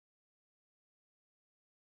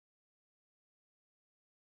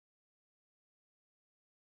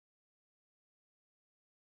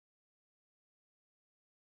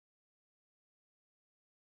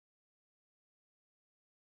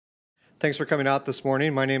Thanks for coming out this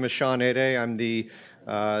morning. My name is Aday. I'm the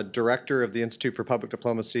director of the Institute for Public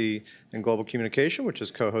Diplomacy and Global Communication, which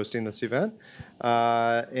is co-hosting this event,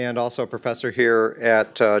 and also a professor here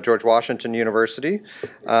at George Washington University.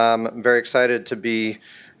 I'm very excited to be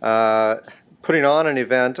putting on an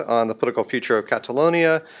event on the political future of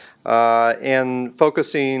Catalonia and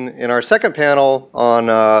focusing in our second panel on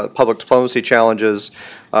public diplomacy challenges,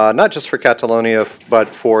 not just for Catalonia, but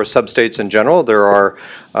for sub-states in general. There are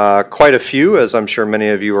quite a few, as I'm sure many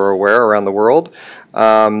of you are aware, around the world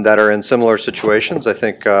that are in similar situations. I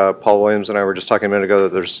think Paul Williams and I were just talking a minute ago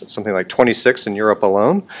that there's something like 26 in Europe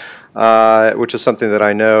alone, which is something that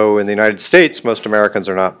I know in the United States most Americans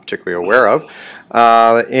are not particularly aware of.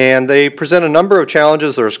 And they present a number of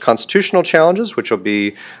challenges. There's constitutional challenges, which will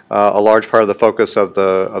be a large part of the focus of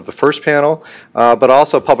the first panel, but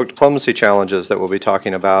also public diplomacy challenges that we'll be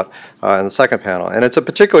talking about in the second panel. And it's a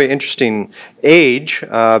particularly interesting age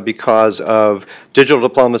because of digital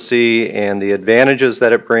diplomacy and the advantages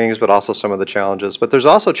that it brings, but also some of the challenges. But there's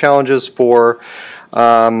also challenges for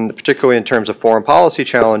particularly in terms of foreign policy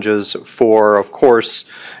challenges for, of course,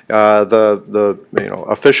 the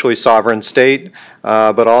officially sovereign state,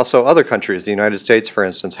 but also other countries. The United States, for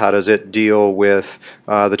instance, how does it deal with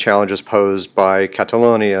the challenges posed by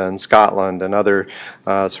Catalonia and Scotland and other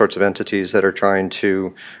sorts of entities that are trying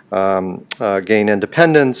to gain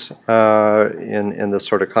independence in this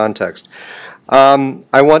sort of context?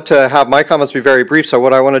 I want to have my comments be very brief, so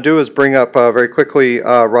what I want to do is bring up very quickly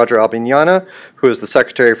Roger Albinyana, who is the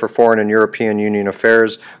Secretary for Foreign and European Union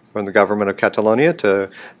Affairs from the government of Catalonia to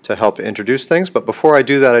help introduce things. But before I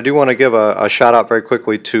do that, I do want to give a shout out very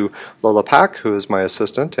quickly to Lola Pack, who is my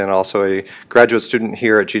assistant and also a graduate student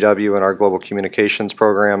here at GW in our Global Communications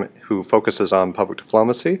program who focuses on public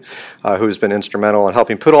diplomacy, who's been instrumental in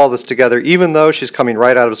helping put all this together, even though she's coming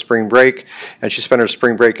right out of spring break, and she spent her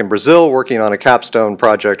spring break in Brazil working on a capstone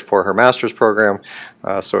project for her master's program,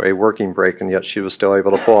 so a working break, and yet she was still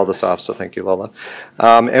able to pull all this off, so thank you, Lola.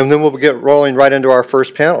 And then we'll get rolling right into our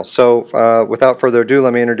first panel. So without further ado,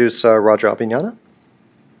 let me introduce Roger Albinyana.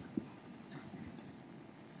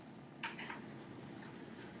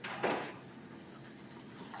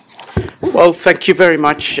 Well, thank you very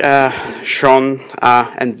much, Sean,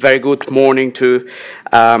 and very good morning to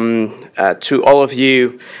all of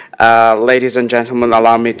you. Ladies and gentlemen,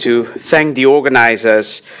 allow me to thank the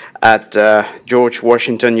organizers at George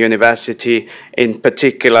Washington University, in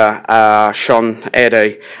particular Sean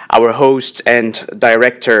Aday, our host and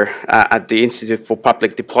director at the Institute for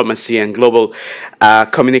Public Diplomacy and Global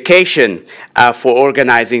Communication, for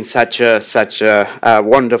organizing such a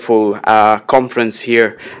wonderful conference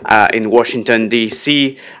here in Washington,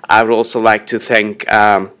 D.C. I would also like to thank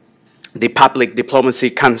the Public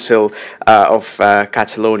Diplomacy Council of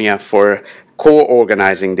Catalonia for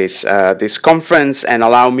co-organizing this conference, and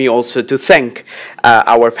allow me also to thank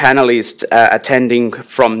our panelists attending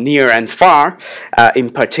from near and far,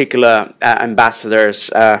 in particular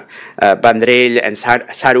Ambassadors Vendrell and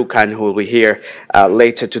Sarukan, who will be here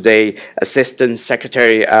later today, Assistant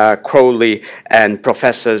Secretary Crowley, and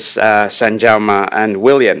Professors Sanjaume and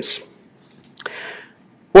Williams.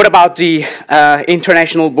 What about the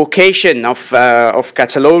international vocation of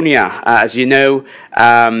Catalonia? As you know,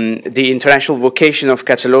 the international vocation of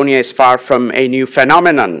Catalonia is far from a new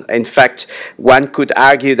phenomenon. In fact, one could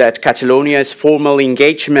argue that Catalonia's formal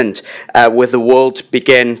engagement with the world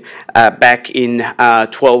began back in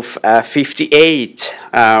 1258.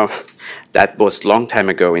 That was a long time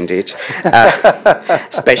ago, indeed,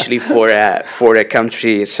 especially for a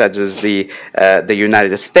country such as the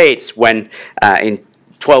United States, when in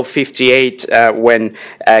 1258, when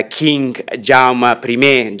King Jaume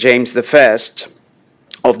I, James I,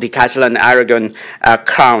 of the Catalan-Aragon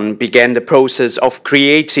crown began the process of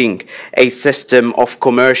creating a system of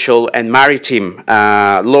commercial and maritime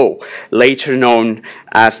law, later known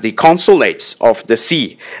as the Consulates of the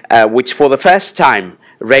Sea, which for the first time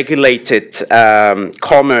regulated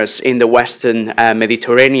commerce in the Western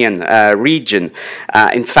Mediterranean region.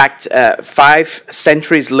 In fact, 5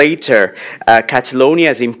 centuries later,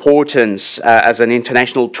 Catalonia's importance as an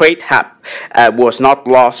international trade hub was not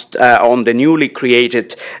lost on the newly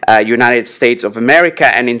created United States of America,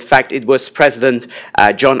 and in fact it was President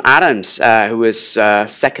John Adams who was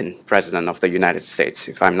second president of the United States,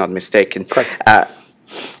 if I'm not mistaken.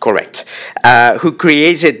 Correct. Who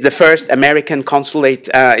created the first American consulate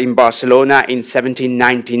in Barcelona in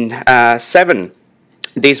 1797.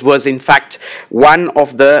 This was, in fact, one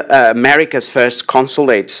of the America's first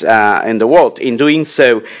consulates in the world. In doing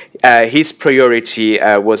so, his priority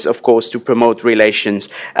was, of course, to promote relations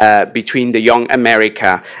between the young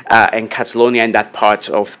America and Catalonia in that part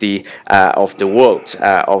of the world,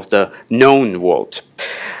 of the known world.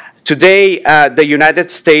 Today, the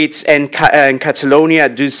United States and Catalonia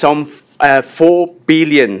do some 4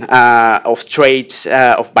 billion of trade,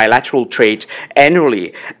 of bilateral trade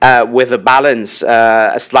annually, with a balance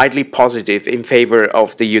slightly positive in favor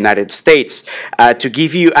of the United States. To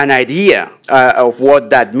give you an idea of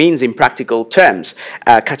what that means in practical terms,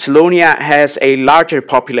 Catalonia has a larger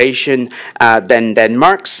population than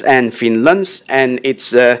Denmark's and Finland's, and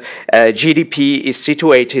its GDP is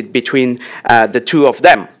situated between the two of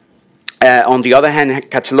them. On the other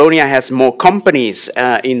hand, Catalonia has more companies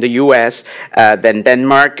in the US than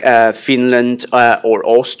Denmark, Finland, or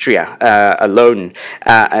Austria alone.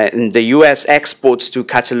 And the US exports to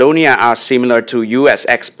Catalonia are similar to US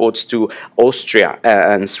exports to Austria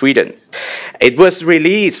and Sweden. It was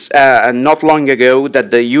released not long ago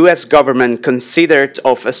that the US government considered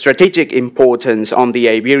of a strategic importance on the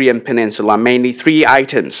Iberian Peninsula, mainly 3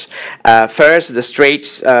 items. First, the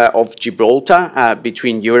Straits of Gibraltar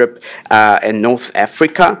between Europe and North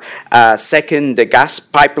Africa. Second, the gas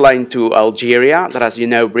pipeline to Algeria, that, as you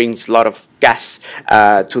know, brings a lot of gas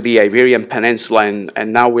to the Iberian Peninsula,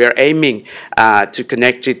 and now we are aiming to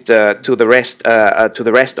connect it to the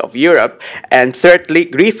rest of Europe. And thirdly,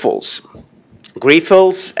 Grifols.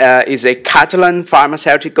 Grifols is a Catalan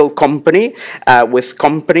pharmaceutical company with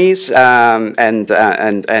companies and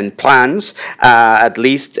plans, at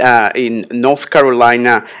least in North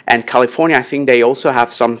Carolina and California. I think they also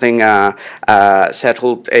have something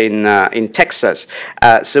settled in Texas.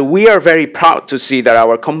 So we are very proud to see that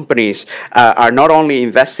our companies are not only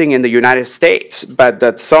investing in the United States, but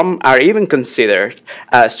that some are even considered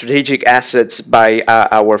strategic assets by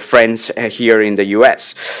our friends here in the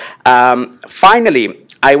US. Finally,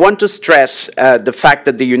 I want to stress the fact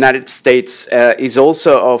that the United States is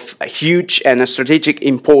also of huge and strategic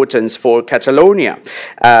importance for Catalonia.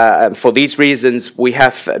 For these reasons, we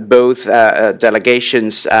have both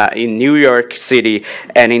delegations in New York City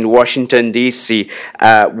and in Washington, D.C.,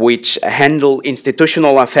 which handle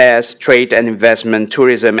institutional affairs, trade and investment,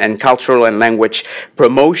 tourism, and cultural and language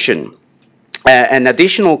promotion. And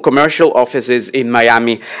additional commercial offices in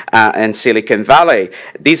Miami and Silicon Valley.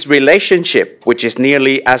 This relationship, which is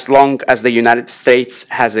nearly as long as the United States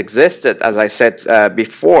has existed, as I said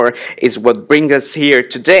before, is what brings us here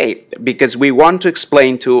today, because we want to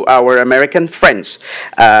explain to our American friends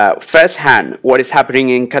firsthand what is happening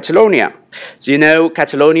in Catalonia. So, you know,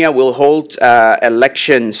 Catalonia will hold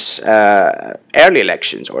elections, early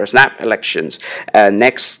elections or snap elections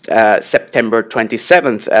next September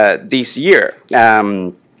 27th this year.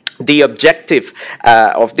 The objective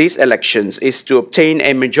of these elections is to obtain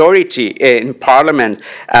a majority in Parliament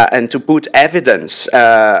and to put evidence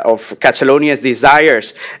of Catalonia's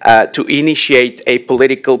desires to initiate a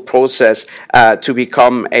political process to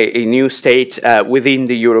become a new state within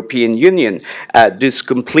the European Union, thus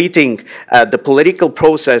completing the political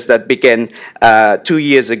process that began 2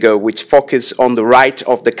 years ago, which focused on the right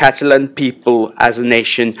of the Catalan people as a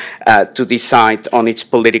nation to decide on its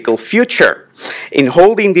political future. In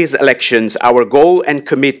holding these elections, our goal and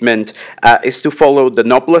commitment is to follow the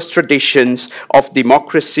noblest traditions of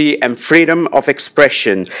democracy and freedom of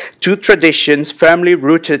expression, 2 traditions firmly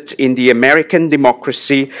rooted in the American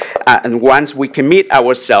democracy and ones we commit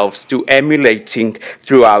ourselves to emulating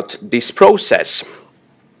throughout this process.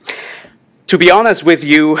 To be honest with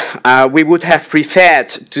you, we would have preferred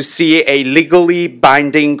to see a legally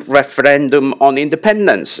binding referendum on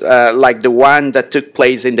independence, like the one that took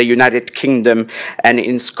place in the United Kingdom and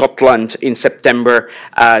in Scotland in September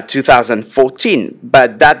 2014.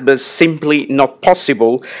 But that was simply not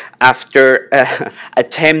possible after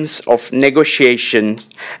attempts of negotiations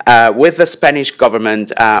with the Spanish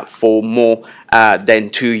government for more than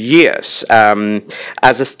 2 years.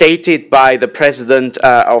 As stated by the president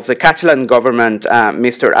of the Catalan government,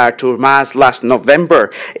 Mr. Artur Mas, last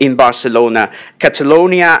November in Barcelona,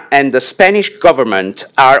 Catalonia and the Spanish government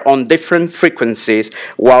are on different frequencies,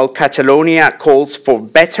 while Catalonia calls for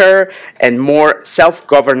better and more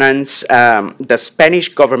self-governance. The Spanish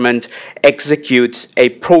government executes a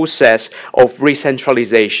process of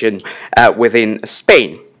recentralization within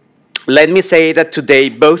Spain. Let me say that today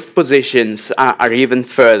both positions are even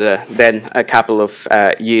further than a couple of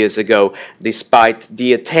years ago, despite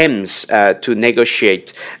the attempts to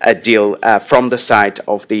negotiate a deal from the side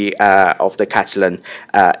of the Catalan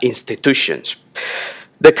institutions.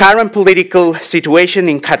 The current political situation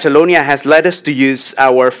in Catalonia has led us to use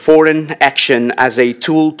our foreign action as a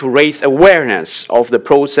tool to raise awareness of the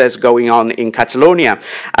process going on in Catalonia,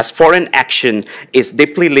 as foreign action is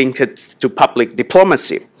deeply linked to public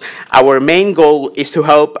diplomacy. Our main goal is to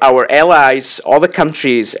help our allies, other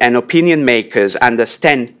countries, and opinion makers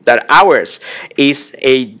understand that ours is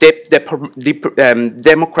a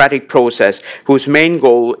democratic process whose main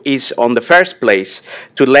goal is, on the first place,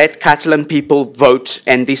 to let Catalan people vote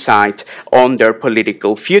and decide on their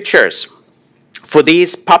political futures. For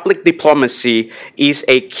this, public diplomacy is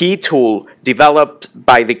a key tool developed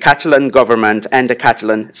by the Catalan government and the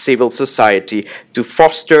Catalan civil society to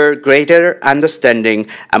foster greater understanding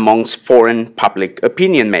amongst foreign public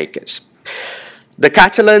opinion makers. The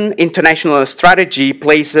Catalan international strategy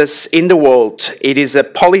places in the world. It is a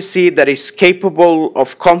policy that is capable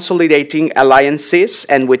of consolidating alliances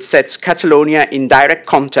and which sets Catalonia in direct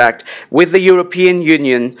contact with the European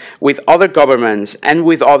Union, with other governments, and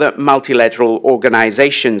with other multilateral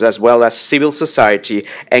organizations, as well as civil society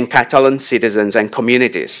and Catalan citizens and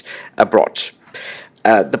communities abroad.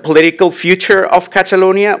 The political future of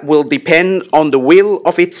Catalonia will depend on the will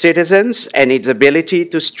of its citizens and its ability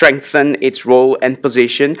to strengthen its role and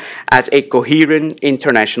position as a coherent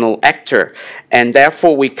international actor. And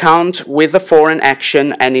therefore, we count with the foreign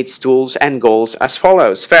action and its tools and goals as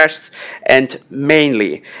follows. First, and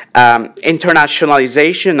mainly,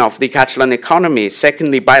 internationalization of the Catalan economy.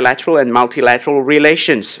 Secondly, bilateral and multilateral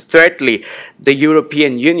relations. Thirdly, the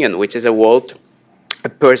European Union, which is a world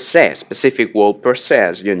per se, specific world per se,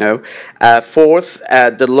 as you know. Fourth,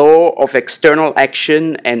 the law of external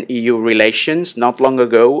action and EU relations. Not long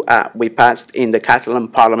ago, we passed in the Catalan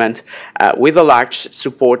Parliament with a large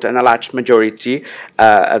support and a large majority,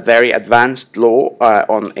 a very advanced law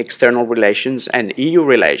on external relations and EU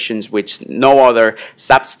relations, which no other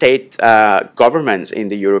sub-state governments in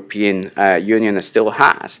the European Union still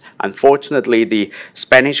has. Unfortunately, the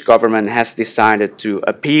Spanish government has decided to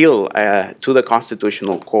appeal to the Constitutional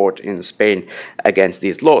Court in Spain against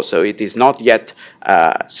these laws. So it is not yet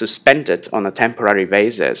suspended on a temporary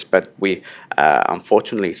basis, but we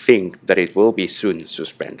unfortunately think that it will be soon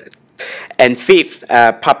suspended. And fifth,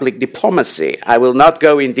 public diplomacy. I will not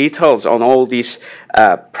go in details on all these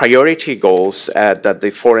priority goals that the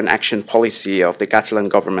foreign action policy of the Catalan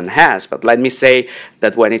government has, but let me say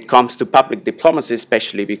that when it comes to public diplomacy,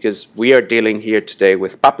 especially because we are dealing here today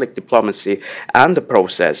with public diplomacy and the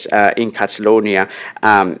process in Catalonia,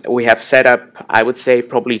 we have set up, I would say,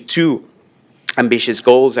 probably two ambitious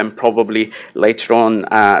goals, and probably later on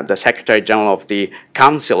the Secretary General of the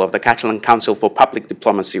Council, of the Catalan Council for Public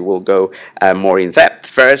Diplomacy, will go more in depth.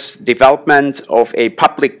 First, development of a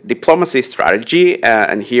public diplomacy strategy,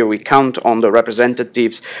 and here we count on the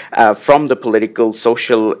representatives from the political,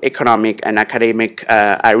 social, economic, and academic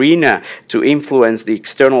arena to influence the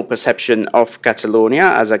external perception of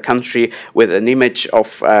Catalonia as a country with an image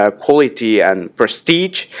of quality and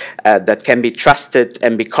prestige that can be trusted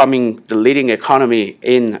and becoming the leading economy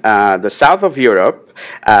in the south of Europe,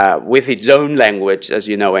 with its own language, as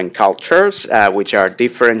you know, and cultures, which are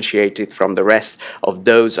differentiated from the rest of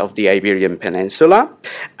those of the Iberian Peninsula.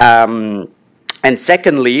 And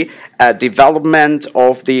secondly, development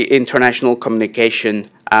of the international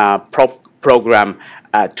communication program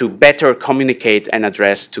to better communicate and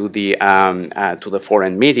address to the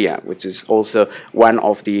foreign media, which is also one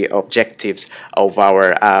of the objectives of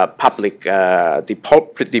our public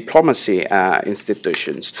diplomacy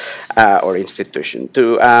institutions or institution.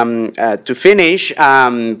 To finish,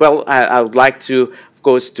 well, I would like to, of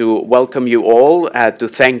course, to welcome you all, to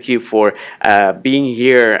thank you for being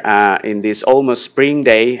here in this almost spring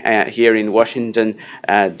day here in Washington,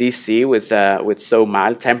 D.C. with so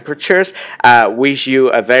mild temperatures. Wish you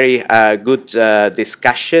a very good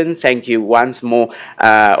discussion. Thank you once more,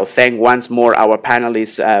 or thank once more our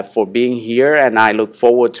panelists for being here, and I look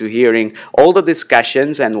forward to hearing all the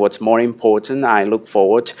discussions, and what's more important, I look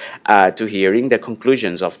forward to hearing the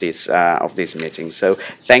conclusions of this meeting. So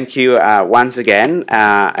thank you once again.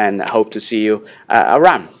 And hope to see you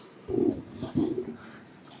around.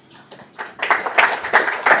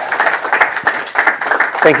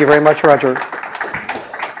 Thank you very much, Roger.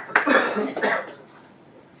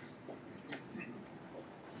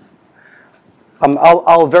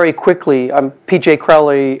 I'll very quickly, I'm P.J.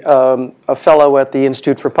 Crowley, a fellow at the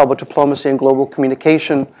Institute for Public Diplomacy and Global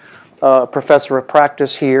Communication, professor of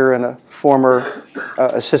practice here and a former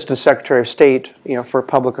Assistant Secretary of State, for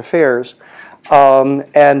Public Affairs.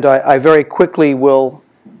 And I very quickly will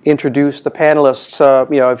introduce the panelists.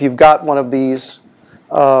 If you've got one of these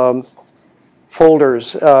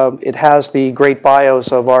folders, it has the great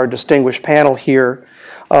bios of our distinguished panel here.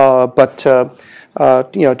 To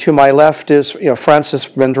my left is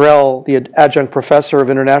Francesc Vendrell, the adjunct professor of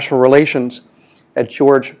international relations at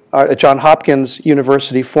Johns Hopkins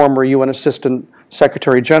University, former UN Assistant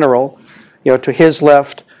Secretary General. To his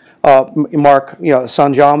left, Marc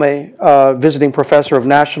Sanjaume, visiting professor of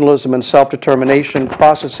nationalism and self-determination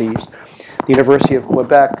processes, the University of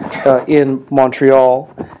Québec in Montreal,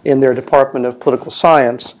 in their Department of Political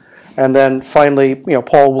Science. And then finally,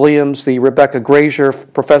 Paul Williams, the Rebecca Grazier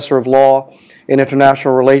Professor of Law in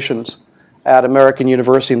International Relations at American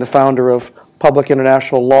University and the founder of Public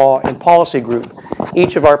International Law and Policy Group.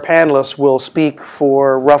 Each of our panelists will speak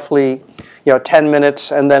for roughly 10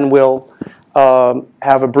 minutes, and then we'll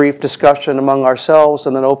have a brief discussion among ourselves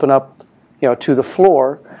and then open up to the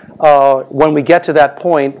floor. When we get to that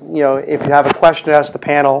point, if you have a question to ask the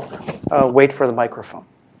panel, wait for the microphone.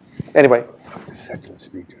 Anyway. The second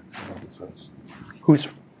speaker, not the first. Who's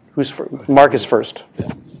first? Marc is first.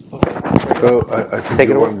 Okay. So I think Take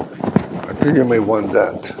it away. I think you may want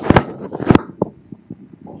that.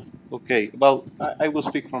 Okay. Well, I will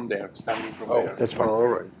speak from there, standing from there. That's fine. All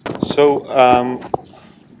right. So,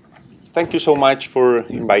 thank you so much for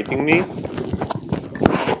inviting me.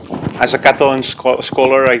 As a Catalan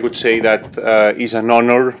scholar, I would say that it's an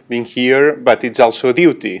honor being here, but it's also a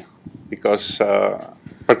duty, because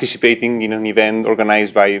participating in an event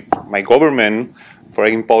organized by my government,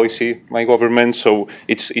 foreign policy, my government, so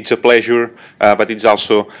it's a pleasure, but it's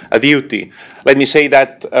also a duty. Let me say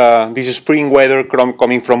that this spring weather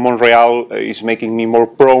coming from Montreal is making me more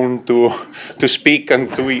prone to speak and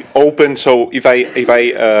to be open. So if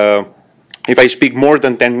I speak more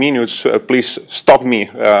than 10 minutes, please stop me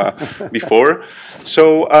before.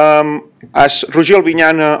 So, as Roger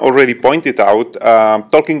Albinyana already pointed out,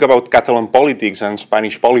 talking about Catalan politics and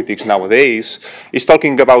Spanish politics nowadays is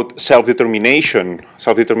talking about self-determination.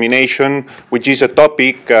 Self-determination, which is a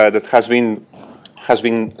topic that has been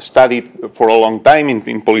studied for a long time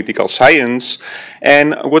in political science.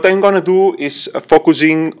 And what I'm going to do is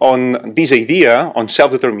focusing on this idea, on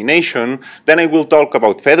self-determination. Then I will talk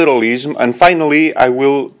about federalism. And finally, I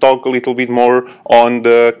will talk a little bit more on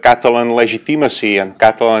the Catalan legitimacy and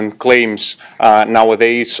Catalan claims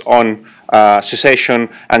nowadays on secession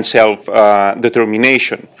and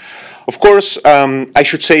self-determination. Of course, I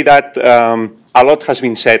should say that a lot has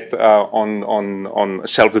been said on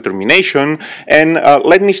self-determination, and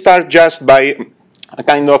let me start just by a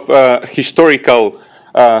kind of historical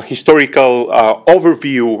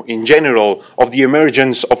overview in general of the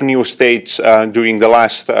emergence of new states during the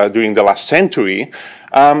last century,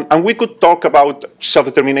 and we could talk about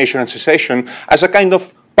self-determination and secession as a kind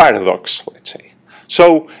of paradox, let's say.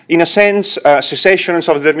 So, in a sense, secession and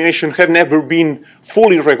self-determination have never been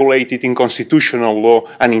fully regulated in constitutional law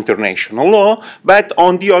and international law, but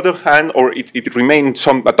on the other hand, or it remains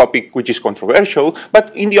a topic which is controversial,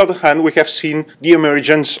 but on the other hand, we have seen the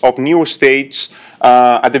emergence of new states.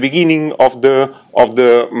 At the beginning of the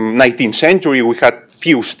 19th century, we had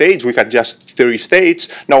few states, we had just 30 states.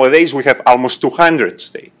 Nowadays, we have almost 200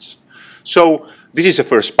 states. So, this is the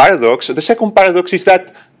first paradox. The second paradox is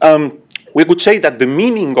that we could say that the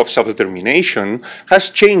meaning of self-determination has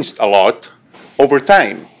changed a lot over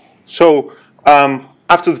time. So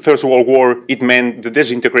after the First World War, it meant the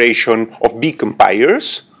disintegration of big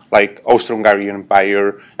empires, like Austro-Hungarian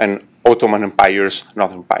Empire and Ottoman empires,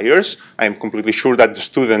 not empires. I am completely sure that the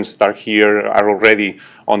students that are here are already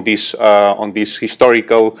on these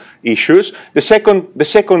historical issues. The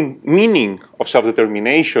second meaning of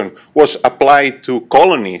self-determination was applied to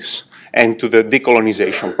colonies and to the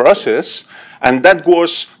decolonization process, and that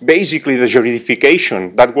was basically the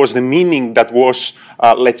juridification. That was the meaning that was,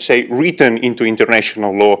 let's say, written into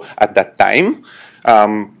international law at that time.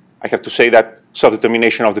 I have to say that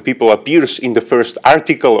self-determination of the people appears in the first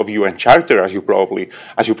article of UN Charter, as you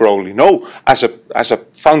probably know, as a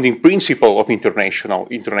founding principle of international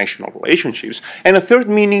relationships. And a third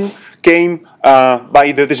meaning came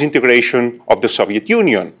by the disintegration of the Soviet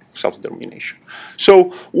Union, self-determination.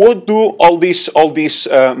 So, what do all these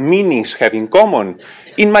meanings have in common?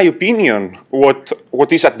 In my opinion,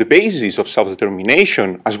 what is at the basis of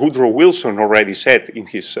self-determination, as Woodrow Wilson already said in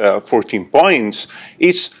his 14 points,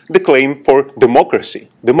 is the claim for democracy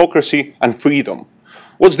and freedom.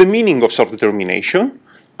 What's the meaning of self-determination?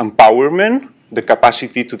 Empowerment, the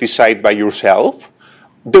capacity to decide by yourself,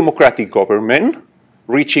 democratic government,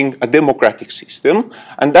 reaching a democratic system,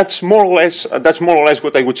 and that's more or less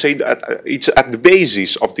what I would say that it's at the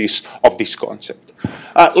basis of this concept.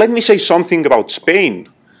 Let me say something about Spain.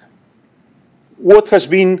 What has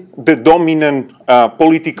been the dominant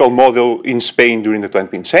political model in Spain during the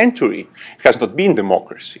 20th century? It has not been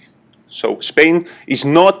democracy. So Spain is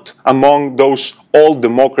not among those old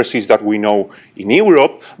democracies that we know in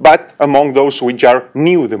Europe, but among those which are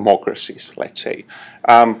new democracies, let's say.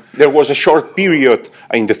 There was a short period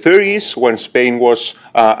in the 30s when Spain was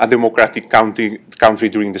a democratic country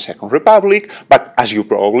during the Second Republic, but as you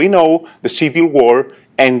probably know, the Civil War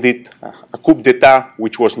ended a coup d'etat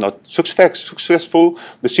which was not successful.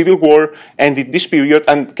 The Civil War ended this period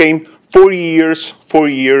and came 4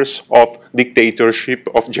 years of dictatorship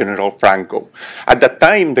of General Franco. At that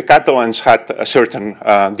time, the Catalans had a certain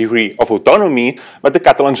degree of autonomy, but the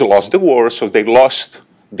Catalans lost the war, so they lost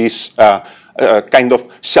this kind of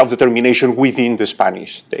self-determination within the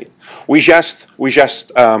Spanish state.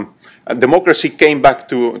 Democracy came back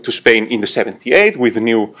to Spain in the 78 with a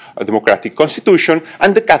new democratic constitution,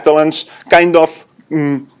 and the Catalans kind of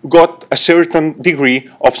got a certain degree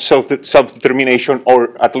of self-determination,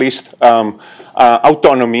 or at least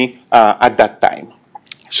autonomy at that time.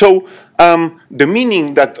 So the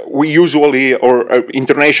meaning that we usually, or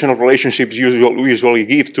international relationships usually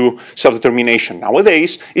give to self-determination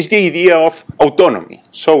nowadays is the idea of autonomy.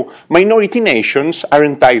 So minority nations are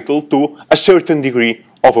entitled to a certain degree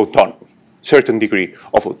of autonomy,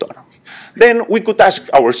 Then we could ask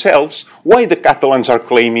ourselves why the Catalans are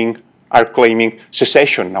claiming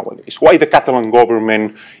secession nowadays, why the Catalan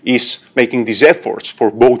government is making these efforts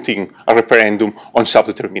for voting a referendum on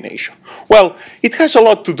self-determination. Well, it has a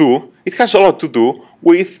lot to do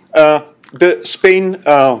with the Spain,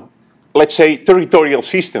 let's say, territorial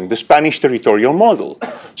system, the Spanish territorial model.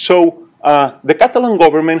 So the Catalan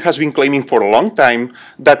government has been claiming for a long time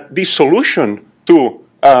that this solution to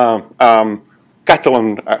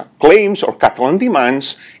Catalan claims or Catalan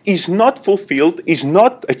demands is not fulfilled, is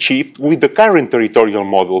not achieved with the current territorial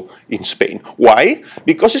model in Spain. Why?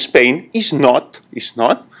 Because Spain is not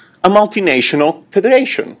a multinational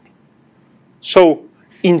federation. So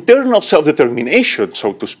internal self-determination,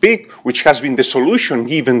 so to speak, which has been the solution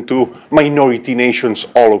given to minority nations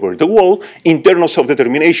all over the world, internal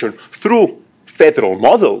self-determination through federal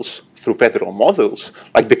models,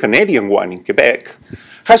 like the Canadian one in Quebec,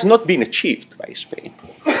 has not been achieved by Spain.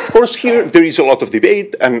 Of course, here there is a lot of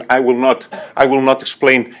debate, and I will not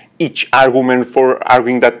explain each argument for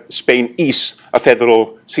arguing that Spain is a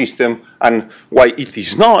federal system and why it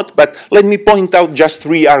is not, but let me point out just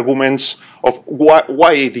 3 arguments of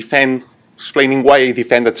why I defend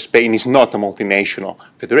that Spain is not a multinational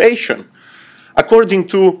federation. According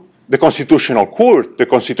to the Constitutional Court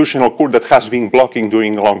that has been blocking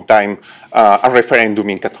during a long time a referendum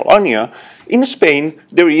in Catalonia, in Spain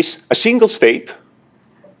there is a single state.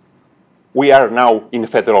 We are now in a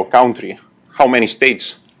federal country. How many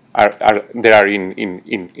states there are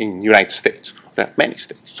in United States? There are many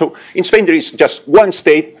states. So in Spain there is just one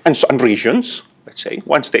state and regions, let's say,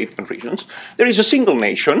 one state and regions. There is a single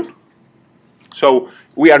nation. So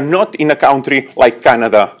we are not in a country like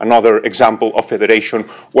Canada, another example of federation,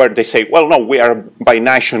 where they say, well, no, we are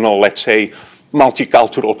binational, let's say,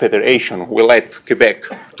 multicultural federation. We let Quebec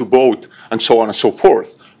to vote, and so on and so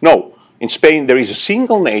forth. No, in Spain there is a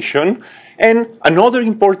single nation, and another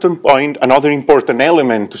important point, another important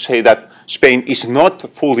element to say that Spain is not a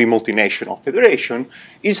fully multinational federation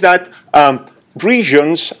is that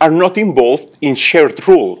regions are not involved in shared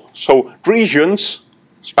rule. So regions,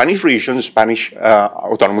 Spanish regions, Spanish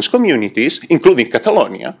autonomous communities, including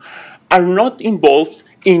Catalonia, are not involved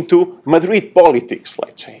into Madrid politics,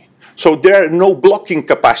 let's say. So there are no blocking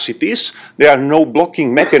capacities, there are no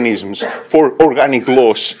blocking mechanisms for organic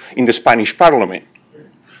laws in the Spanish parliament.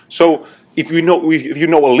 So if you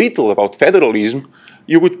know a little about federalism,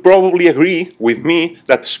 you would probably agree with me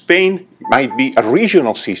that Spain might be a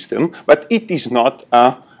regional system, but it is not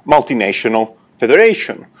a multinational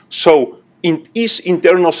federation. So is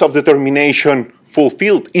internal self-determination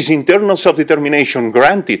fulfilled? Is internal self-determination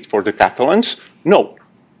granted for the Catalans? No.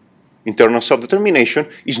 Internal self-determination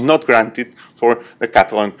is not granted for the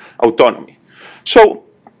Catalan autonomy. So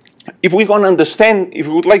if we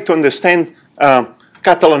would like to understand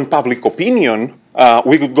Catalan public opinion,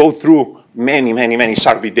 we could go through many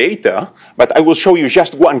survey data, but I will show you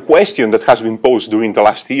just one question that has been posed during the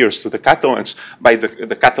last years to the Catalans by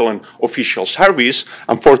the Catalan official service.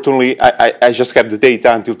 Unfortunately, I just have the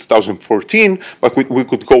data until 2014, but we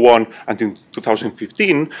could go on until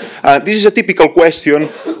 2015. This is a typical question.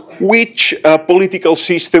 Which political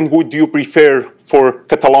system would you prefer for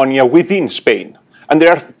Catalonia within Spain? And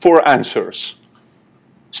there are 4 answers.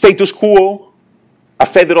 Status quo, a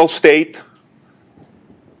federal state,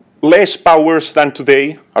 less powers than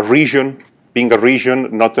today, a region, being a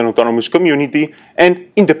region, not an autonomous community,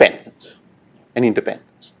 and independence.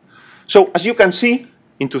 So as you can see,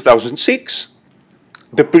 in 2006,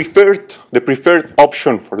 the preferred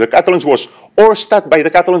option for the Catalans was by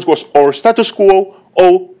the Catalans was or status quo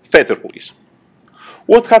or federalism.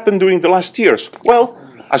 What happened during the last years? Well,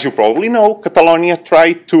 as you probably know, Catalonia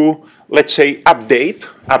tried to, let's say,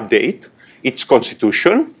 update its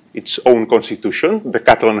constitution, its own constitution, the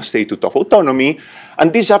Catalan Statute of Autonomy,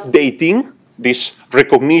 and this updating, this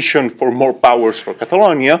recognition for more powers for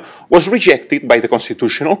Catalonia, was rejected by the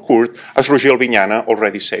Constitutional Court, as Roger Albinyana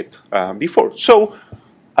already said before. So,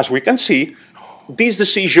 as we can see, this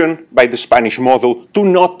decision by the Spanish model to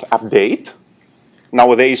not update,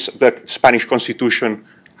 nowadays the Spanish Constitution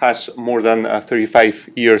has more than 35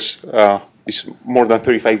 years, is more than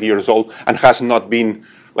 35 years old, and has not been,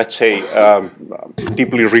 let's say,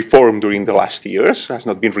 deeply reformed during the last years, has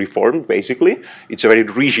not been reformed, basically. It's a very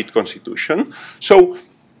rigid constitution. So,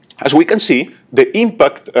 as we can see, the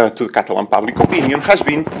impact to the Catalan public opinion has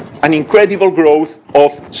been an incredible growth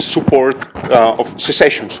of support, of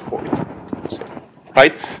secession support, let's say,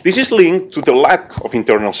 right? This is linked to the lack of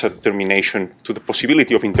internal self-determination, to the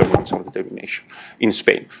possibility of internal self-determination in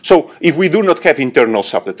Spain. So, if we do not have internal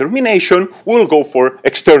self-determination, we'll go for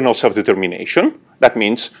external self-determination. That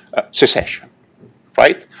means secession,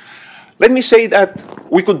 right? Let me say that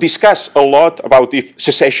we could discuss a lot about if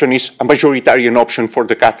secession is a majoritarian option for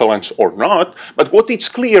the Catalans or not, but what is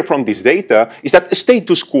clear from this data is that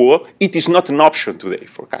status quo, it is not an option today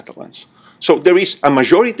for Catalans. So there is a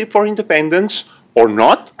majority for independence or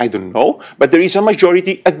not, I don't know, but there is a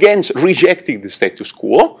majority against rejecting the status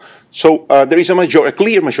quo. So there is a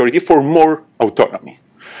clear majority for more autonomy.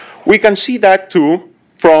 We can see that too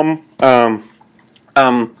from the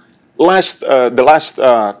last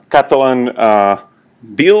Catalan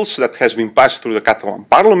bills that has been passed through the Catalan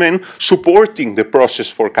parliament supporting the process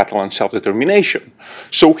for Catalan self-determination.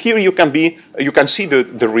 So here you can see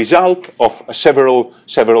the result of several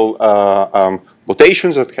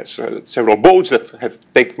votations that has several votes that have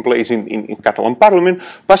taken place in Catalan parliament,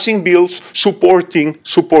 passing bills supporting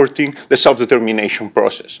the self-determination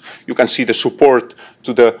process. You can see the support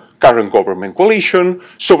to the current government coalition,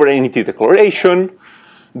 sovereignty declaration,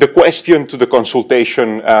 the question to the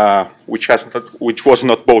consultation, which was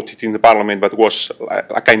not voted in the parliament but was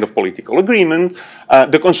a kind of political agreement,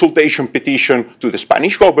 the consultation petition to the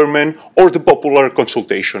Spanish government, or the popular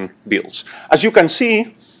consultation bills. As you can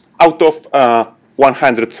see, out of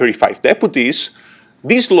 135 deputies,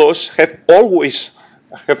 these laws have always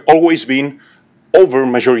been over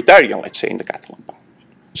majoritarian, let's say, in the Catalan parliament.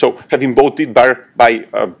 So having voted by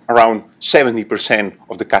around 70%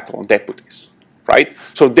 of the Catalan deputies. Right?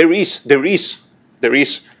 So there is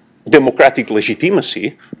democratic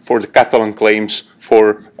legitimacy for the Catalan claims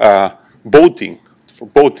for voting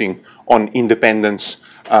on independence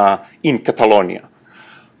in Catalonia.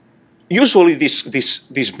 Usually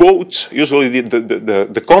these votes, usually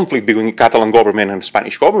the conflict between the Catalan government and the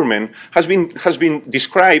Spanish government has been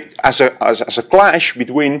described as a clash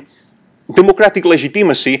between democratic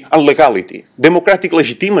legitimacy and legality. Democratic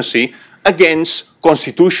legitimacy against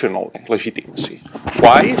constitutional legitimacy.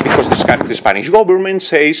 Why? Because the Spanish government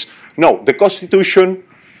says, no, in the Constitution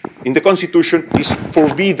is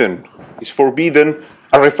forbidden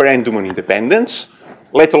a referendum on independence,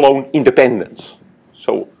 let alone independence.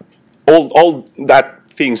 So all that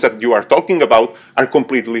things that you are talking about are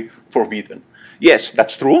completely forbidden. Yes,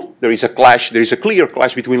 that's true. There is a clash, there is a clear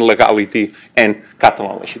clash between legality and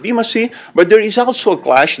Catalan legitimacy, but there is also a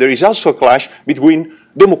clash between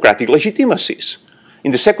democratic legitimacies.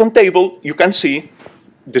 In the second table, you can see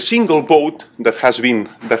the single vote that has been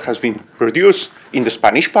produced in the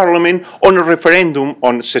Spanish parliament on a referendum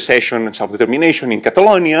on secession and self-determination in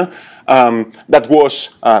Catalonia. That was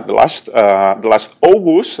the last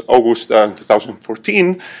August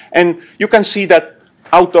 2014, and you can see that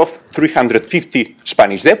out of 350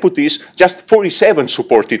 Spanish deputies, just 47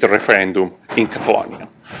 supported a referendum in Catalonia.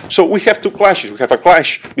 So we have two clashes. We have a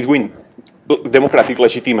clash between democratic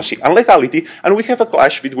legitimacy and legality, and we have a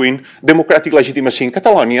clash between democratic legitimacy in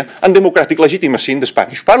Catalonia and democratic legitimacy in the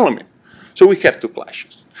Spanish parliament. So we have two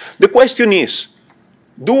clashes. The question is,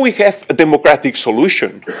 do we have a democratic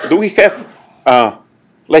solution? Do we have,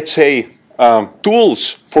 let's say,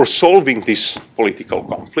 tools for solving this political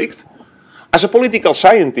conflict? As a political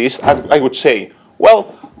scientist, I would say,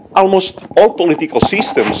 well, almost all political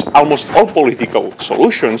systems, almost all political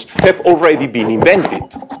solutions have already been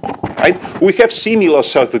invented. Right? We have similar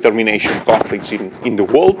self-determination conflicts in the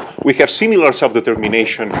world. We have similar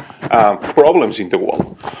self-determination problems in the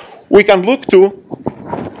world. We can look to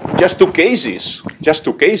just two cases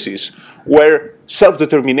where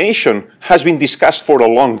self-determination has been discussed for a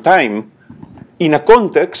long time in a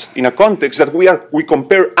context that we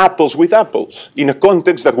compare apples with apples, in a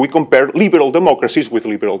context that we compare liberal democracies with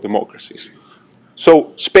liberal democracies.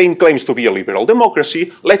 So Spain claims to be a liberal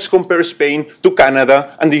democracy. Let's compare Spain to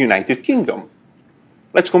Canada and the United Kingdom.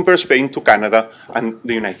 Let's compare Spain to Canada and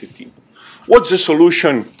the United Kingdom. What's the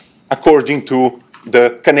solution according to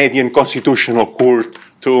the Canadian Constitutional Court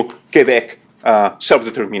to Quebec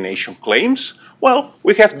self-determination claims? Well,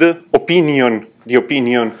 we have the opinion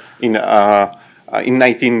in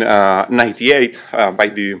 1998 by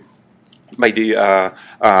the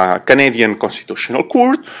Canadian Constitutional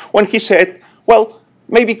Court, when he said, well,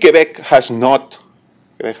 maybe Quebec has not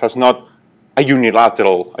a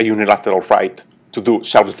unilateral right to do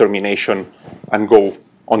self-determination and go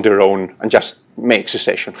on their own and just make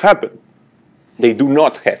secession happen. They do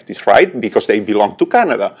not have this right because they belong to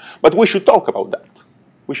Canada. But we should talk about that.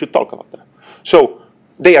 We should talk about that. So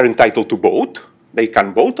they are entitled to vote. They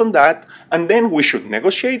can vote on that. And then we should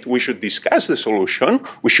negotiate. We should discuss the solution.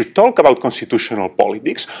 We should talk about constitutional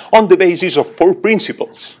politics on the basis of 4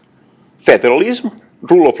 principles: federalism,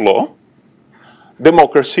 rule of law,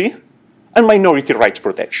 democracy, and minority rights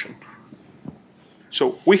protection.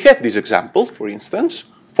 So we have this example, for instance,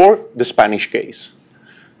 for the Spanish case.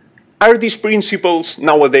 Are these principles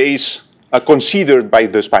nowadays considered by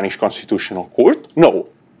the Spanish Constitutional Court? No,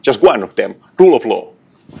 just one of them, rule of law.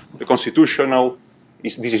 The constitutional,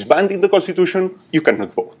 this is banned in the Constitution, you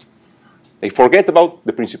cannot vote. They forget about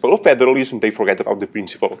the principle of federalism, they forget about the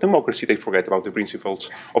principle of democracy, they forget about the principles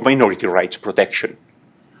of minority rights protection.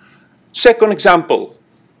 Second example,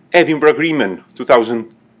 Edinburgh Agreement,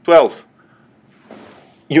 2012.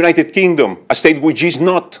 United Kingdom, a state which is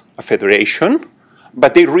not a federation,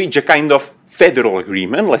 but they reach a kind of federal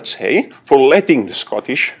agreement, let's say, for letting the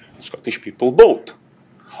Scottish people vote.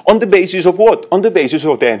 On the basis of what? On the basis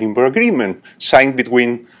of the Edinburgh Agreement, signed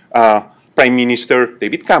between Prime Minister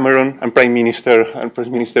David Cameron and Prime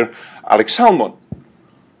Minister Alex Salmond.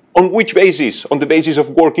 On which basis? On the basis of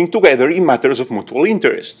working together in matters of mutual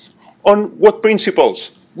interest. On what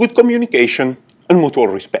principles? Good communication and mutual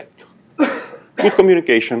respect. Good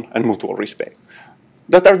communication and mutual respect.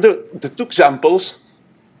 That are the 2 examples,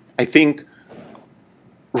 I think,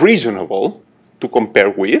 reasonable to compare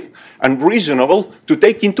with and reasonable to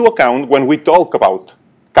take into account when we talk about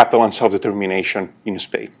Catalan self-determination in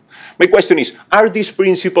Spain. My question is, are these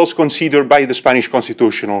principles considered by the Spanish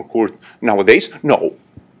Constitutional Court nowadays? No.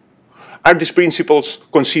 Are these principles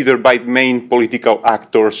considered by main political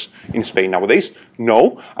actors in Spain nowadays?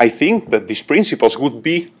 No. I think that these principles would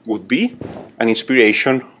be an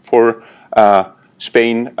inspiration for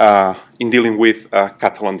Spain in dealing with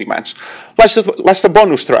Catalan demands. Last a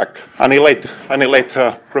bonus track, and I let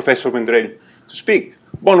Professor Vendrell to speak.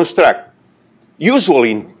 Bonus track.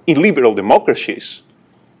 Usually in liberal democracies,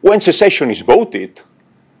 when secession is voted,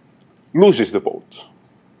 loses the vote.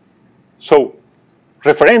 So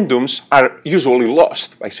referendums are usually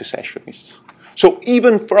lost by secessionists. So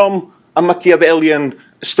even from a Machiavellian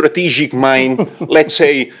strategic mind, let's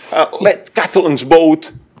say, let Catalans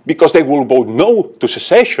vote because they will vote no to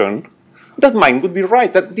secession, that mind would be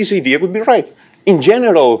right, that this idea would be right. In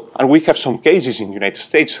general, and we have some cases in the United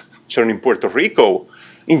States concerning Puerto Rico,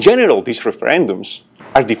 in general, these referendums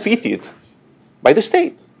are defeated by the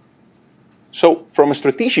state. So from a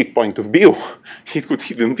strategic point of view, it could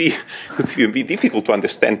even be difficult to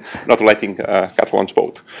understand not letting Catalans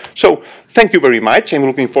vote. So thank you very much. I'm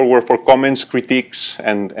looking forward for comments, critiques,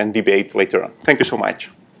 and debate later on. Thank you so much.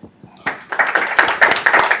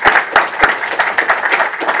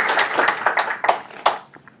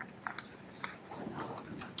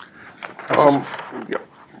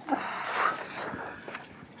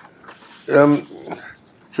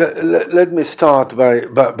 Let me start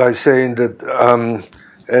by saying that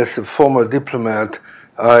as a former diplomat,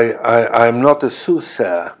 I'm not a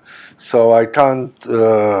soothsayer, so I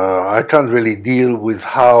can't really deal with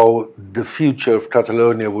how the future of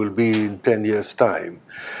Catalonia will be in 10 years' time.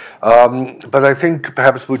 But I think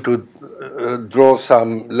perhaps we could draw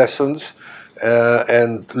some lessons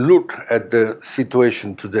and look at the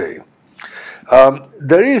situation today.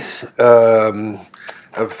 There is,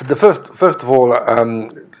 first of all,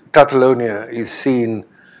 Catalonia is seen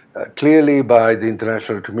clearly by the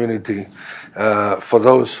international community, for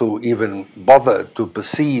those who even bother to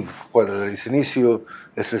perceive whether there is an issue,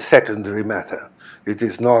 as a secondary matter. It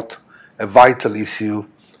is not a vital issue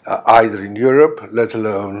either in Europe, let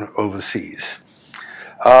alone overseas.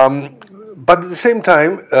 But at the same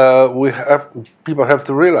time, people have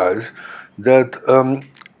to realize that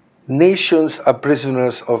nations are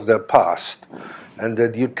prisoners of their past, and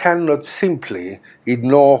that you cannot simply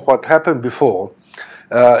ignore what happened before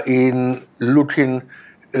in looking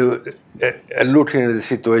at the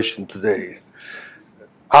situation today.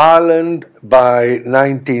 Ireland by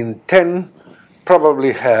 1910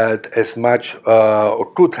 probably had as much, or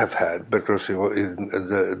could have had, because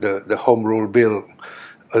the Home Rule Bill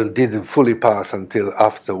didn't fully pass until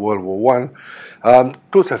after World War I,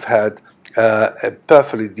 could have had a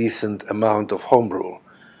perfectly decent amount of Home Rule.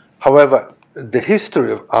 However, the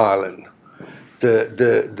history of Ireland,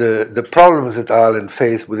 the problems that Ireland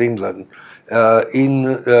faced with England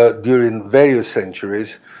during various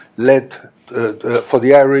centuries led for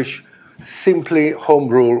the Irish, simply Home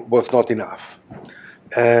Rule was not enough,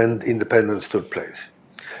 and independence took place.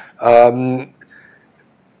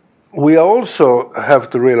 We also have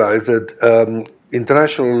to realize that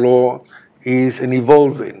international law is an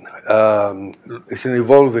evolving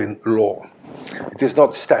law. It is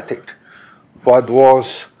not static. What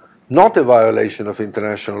was not a violation of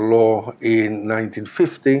international law in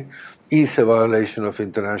 1950 is a violation of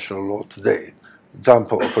international law today.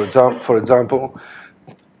 For example,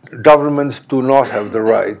 governments do not have the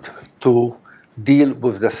right to deal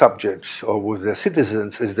with their subjects or with their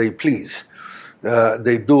citizens as they please.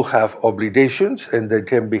 They do have obligations, and they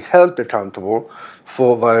can be held accountable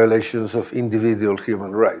for violations of individual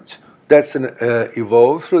human rights. That's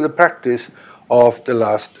evolved through the practice of the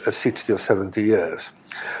last 60 or 70 years.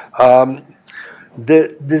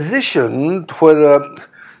 The decision whether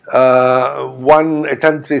a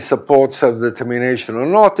country supports self-determination or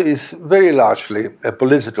not is very largely a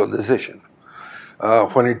political decision.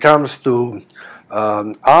 When it comes to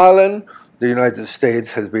Ireland, the United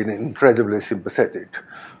States has been incredibly sympathetic.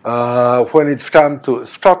 When it's come to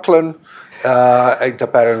Scotland, it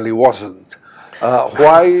apparently wasn't.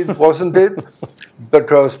 Why wasn't it?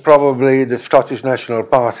 Because probably the Scottish National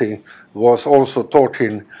Party was also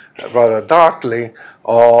talking rather darkly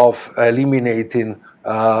of eliminating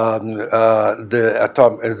the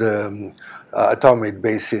atomic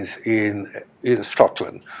bases in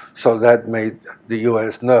Scotland. So that made the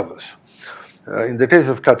US nervous. In the case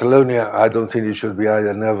of Catalonia, I don't think you should be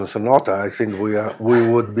either nervous or not. I think we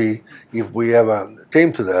would be, if we ever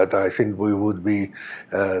came to that, I think we would be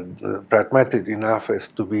pragmatic enough as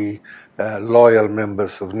to be loyal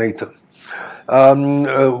members of NATO.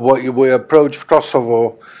 We approach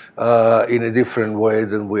Kosovo in a different way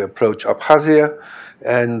than we approach Abkhazia,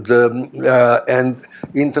 and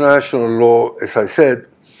international law, as I said,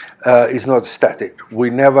 is not static.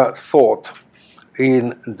 We never thought in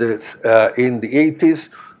the 80s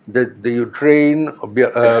that the Ukraine,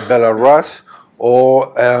 Belarus,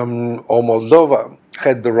 or Moldova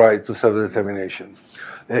had the right to self-determination.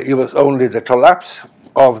 It was only the collapse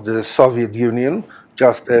of the Soviet Union,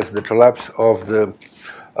 just as the collapse of the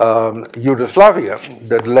Yugoslavia,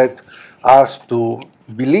 that led us to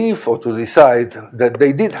believe or to decide that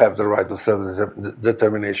they did have the right to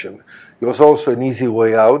self-determination. It was also an easy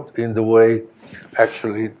way out in the way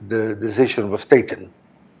actually the decision was taken.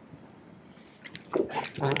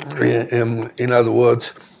 In other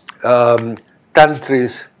words,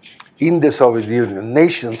 countries in the Soviet Union,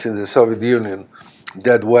 nations in the Soviet Union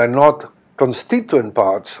that were not constituent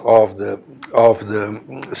parts of the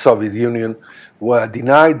Soviet Union were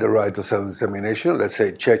denied the right to self-determination, let's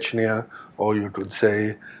say Chechnya, or you could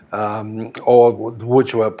say, or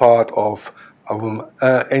which were part of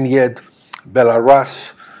and yet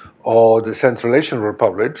Belarus or the Central Asian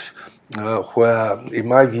republics, where, in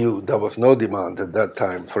my view, there was no demand at that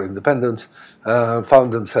time for independence,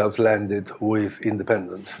 found themselves landed with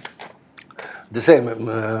independence. The same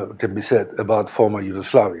can be said about former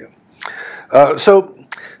Yugoslavia.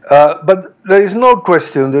 But there is no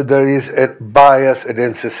question that there is a bias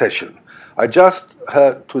against secession. I just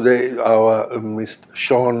heard today our Mr.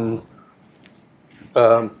 Sean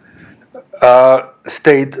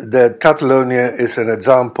state that Catalonia is an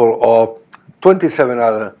example of 27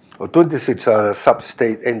 other or 26 other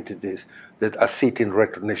sub-state entities that are seeking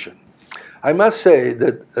recognition. I must say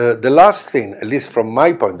that the last thing, at least from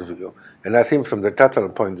my point of view, and I think from the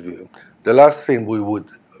Catalan point of view, the last thing we would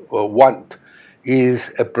want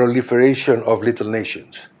is a proliferation of little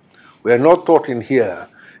nations. We are not talking here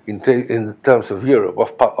in terms of Europe,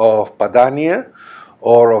 of Padania,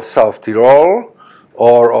 or of South Tyrol,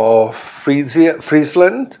 or of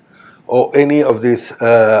Friesland, or any of these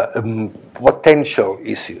potential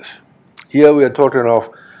issues. Here we are talking of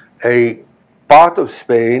a part of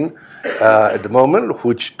Spain at the moment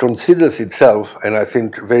which considers itself, and I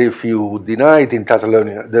think very few would deny it in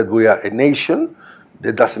Catalonia, that we are a nation.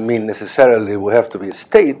 That doesn't mean necessarily we have to be a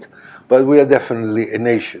state, but we are definitely a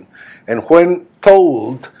nation. And when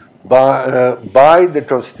told by the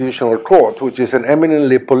Constitutional Court, which is an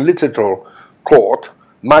eminently political court,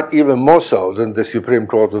 much even more so than the Supreme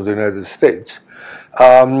Court of the United States,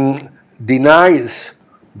 denies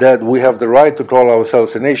that we have the right to call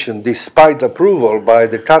ourselves a nation, despite approval by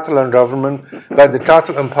the Catalan government, by the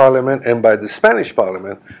Catalan parliament, and by the Spanish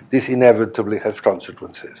parliament. This inevitably has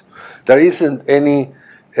consequences. There isn't any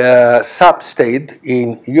sub-state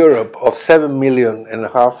in Europe of 7.5 million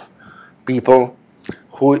people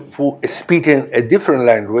who speak in a different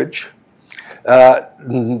language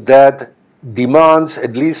that demands,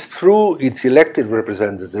 at least through its elected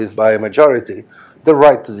representatives by a majority, the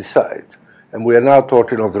right to decide. And we are now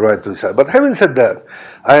talking of the right to decide. But having said that,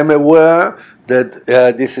 I am aware that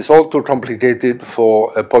this is all too complicated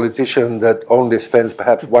for a politician that only spends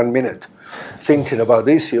perhaps 1 minute thinking about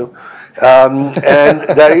the issue. And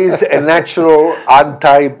there is a natural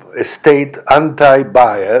anti-state,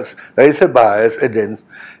 anti-bias. There is a bias against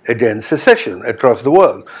secession across the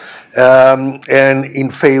world, and in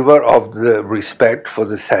favor of the respect for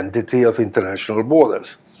the sanctity of international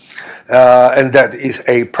borders. And that is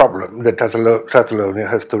a problem that Catalonia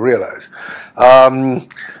has to realize.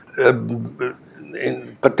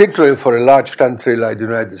 Particularly for a large country like the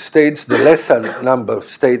United States, the lesser number of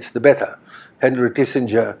states, the better. Henry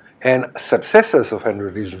Kissinger and successors of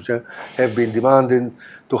Henry Kissinger have been demanding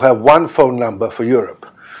to have one phone number for Europe.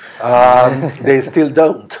 They still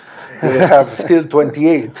don't. They have still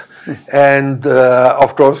 28. And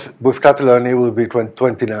of course, with Catalonia, it will be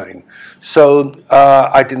 29. So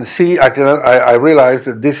I can see, I realize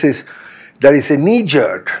that there is a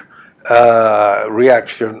knee-jerk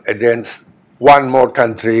reaction against one more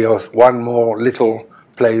country or one more little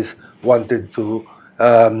place wanted to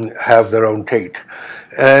have their own cake.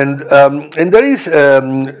 And there is,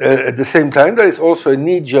 at the same time, there is also a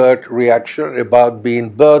knee-jerk reaction about being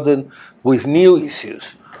burdened with new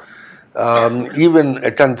issues. Even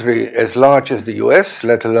a country as large as the US,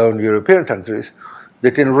 let alone European countries,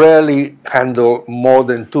 they can rarely handle more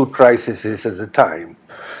than 2 crises at a time.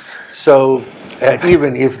 So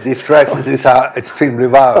even if these crises are extremely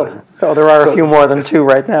violent. Oh, there are a few more than 2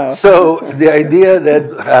 right now. So the idea that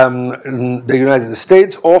the United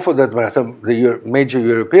States, or for that matter, the major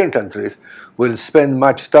European countries, will spend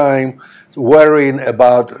much time worrying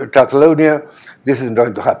about Catalonia, this isn't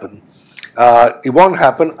going to happen. It won't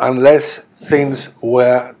happen unless things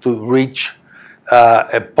were to reach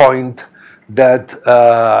a point that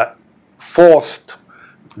forced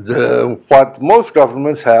what most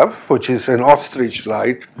governments have, which is an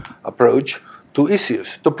ostrich-like approach to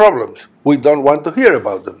issues, to problems. We don't want to hear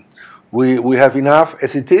about them. We have enough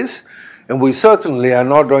as it is, and we certainly are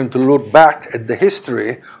not going to look back at the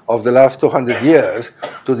history of the last 200 years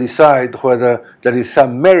to decide whether there is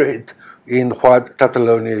some merit in what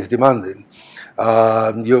Catalonia is demanding.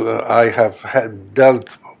 I have dealt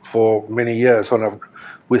for many years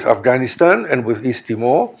with Afghanistan and with East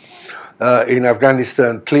Timor. In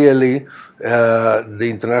Afghanistan, clearly, the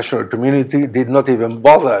international community did not even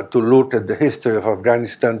bother to look at the history of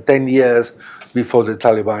Afghanistan 10 years before the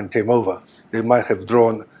Taliban came over. They might have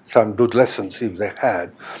drawn some good lessons if they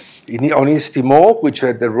had. On East Timor, which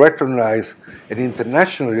had an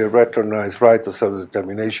internationally recognized right of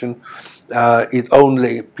self-determination,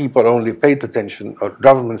 people only paid attention, or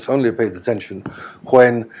governments only paid attention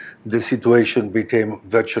when the situation became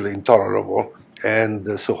virtually intolerable and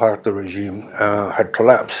the Suharto regime had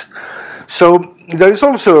collapsed. So there is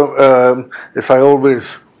also, as I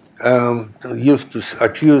always used to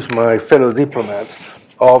accuse my fellow diplomats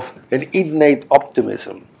of, an innate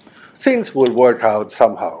optimism. Things will work out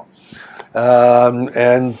somehow.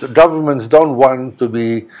 And governments don't want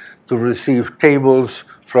to receive cables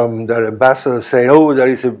from their ambassadors saying, oh, there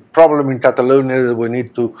is a problem in Catalonia that we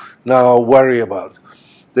need to now worry about.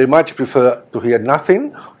 They much prefer to hear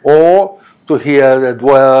nothing, or to hear that,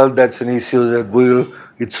 well, that's an issue that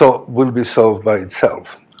will be solved by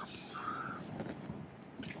itself.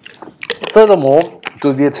 Furthermore,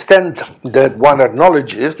 to the extent that one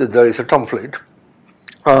acknowledges that there is a conflict,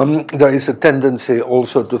 there is a tendency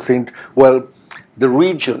also to think, well, the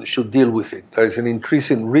region should deal with it. There is an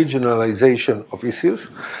increasing regionalization of issues.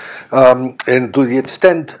 And to the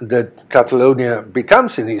extent that Catalonia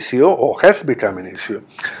becomes an issue, or has become an issue,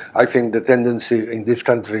 I think the tendency in this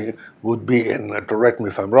country would be, and correct me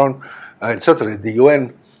if I'm wrong, and certainly the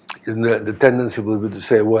UN, the tendency would be to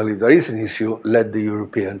say, well, if there is an issue, let the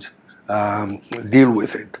Europeans deal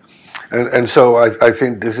with it. And so I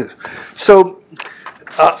think this is... So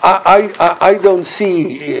I don't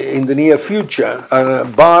see in the near future,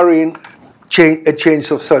 barring a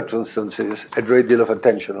change of circumstances, a great deal of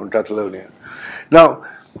attention on Catalonia. Now,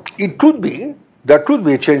 there could be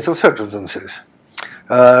a change of circumstances.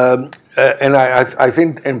 and I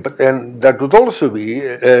think, and that would also be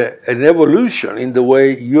an evolution in the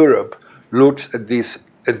way Europe looks at these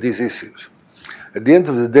issues. At the end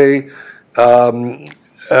of the day,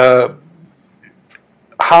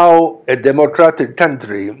 how a democratic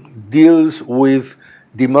country deals with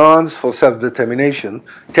demands for self-determination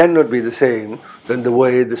cannot be the same than the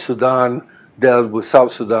way the Sudan dealt with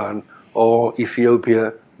South Sudan or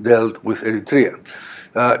Ethiopia dealt with Eritrea.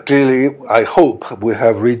 Clearly, I hope we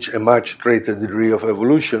have reached a much greater degree of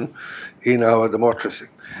evolution in our democracy.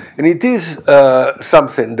 And it is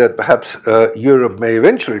something that perhaps Europe may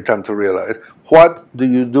eventually come to realize. What do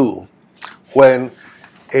you do when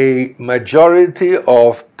a majority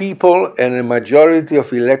of people and a majority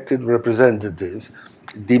of elected representatives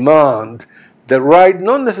demand the right,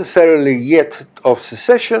 not necessarily yet of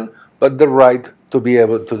secession, but the right to be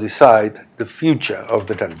able to decide the future of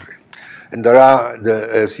the country? And there are,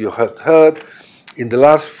 as you have heard, in the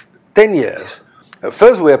last 10 years,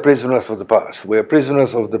 first we are prisoners of the past. We are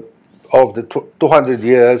prisoners of the 200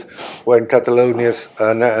 years when Catalonia's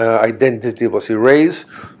identity was erased.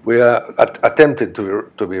 We are attempted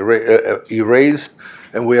to be erased,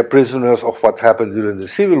 and we are prisoners of what happened during the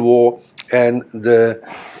Civil War and the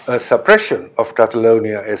suppression of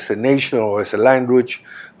Catalonia as a nation or as a language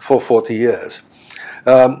for 40 years.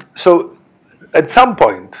 So at some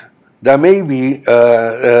point, there may be,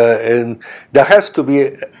 and there has to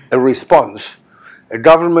be a response. A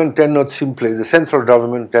government cannot simply, the central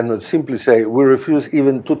government cannot simply say, we refuse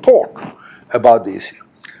even to talk about the issue.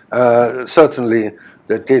 Certainly,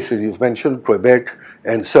 the cases you've mentioned, Quebec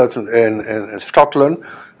and Scotland, and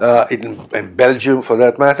Belgium for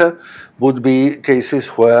that matter, would be cases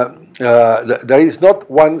where there is not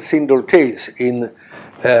one single case in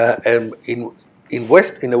a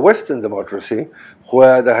Western democracy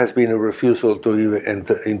where there has been a refusal to even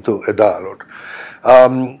enter into a dialogue.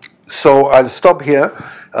 So I'll stop here,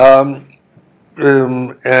 and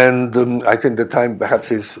I think the time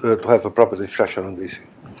perhaps is to have a proper discussion on this.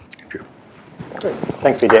 Thank you. Great.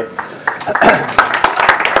 Thanks, PJ.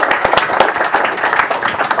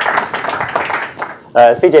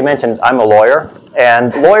 As PJ mentioned, I'm a lawyer,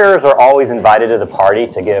 and lawyers are always invited to the party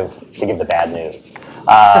to give the bad news.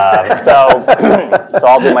 So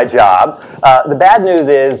I'll do my job. The bad news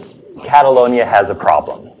is Catalonia has a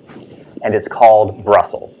problem, and it's called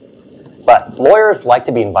Brussels. But lawyers like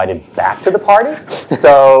to be invited back to the party,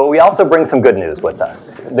 so we also bring some good news with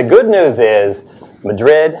us. The good news is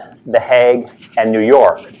Madrid, The Hague, and New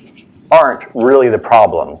York aren't really the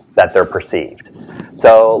problems that they're perceived.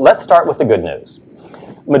 So let's start with the good news.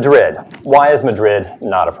 Madrid. Why is Madrid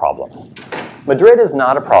not a problem? Madrid is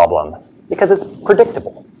not a problem because it's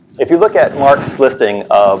predictable. If you look at Marc's listing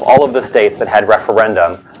of all of the states that had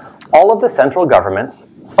referendum, all of the central governments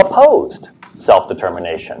opposed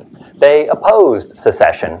self-determination. They opposed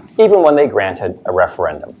secession, even when they granted a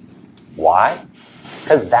referendum. Why?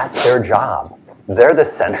 Because that's their job. They're the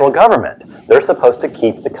central government. They're supposed to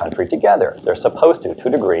keep the country together. They're supposed to a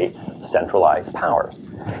degree, centralize powers.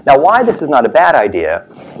 Now, why this is not a bad idea,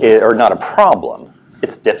 or not a problem,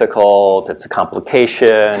 it's difficult, it's a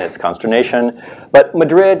complication, it's consternation, but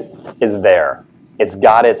Madrid is there. It's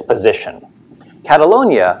got its position.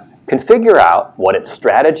 Catalonia can figure out what its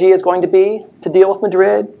strategy is going to be to deal with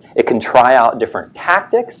Madrid. It can try out different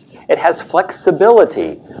tactics. It has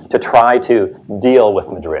flexibility to try to deal with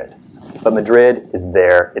Madrid. But Madrid is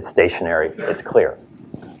there, it's stationary, it's clear.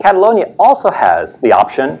 Catalonia also has the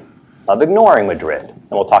option of ignoring Madrid,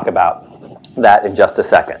 and we'll talk about that in just a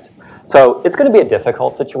second. So it's going to be a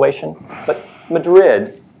difficult situation, but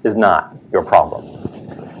Madrid is not your problem.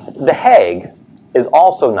 The Hague is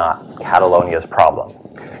also not Catalonia's problem.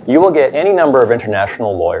 You will get any number of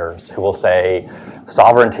international lawyers who will say,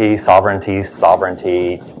 sovereignty, sovereignty,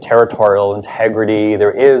 sovereignty, territorial integrity,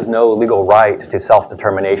 there is no legal right to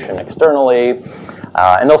self-determination externally,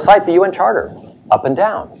 and they'll cite the UN Charter up and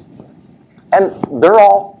down. And they're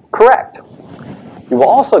all correct. You will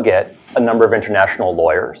also get a number of international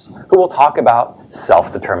lawyers who will talk about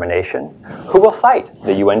self-determination, who will cite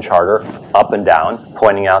the UN Charter up and down,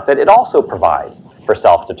 pointing out that it also provides for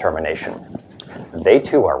self-determination. They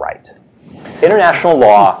too are right. International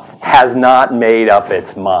law has not made up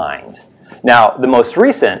its mind. Now, the most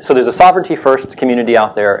recent, so there's a sovereignty-first community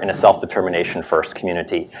out there and a self-determination-first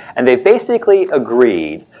community. And they basically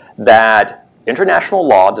agreed that international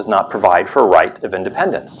law does not provide for a right of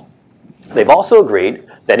independence. They've also agreed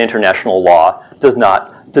that international law does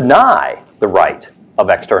not deny the right of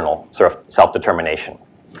external self-determination.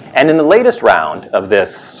 And in the latest round of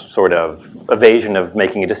this sort of evasion of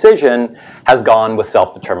making a decision has gone with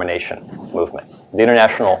self-determination movements. The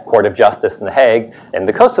International Court of Justice in The Hague, in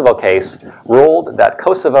the Kosovo case, ruled that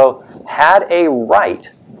Kosovo had a right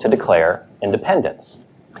to declare independence.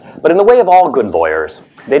 But in the way of all good lawyers,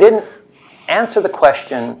 they didn't answer the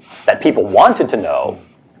question that people wanted to know,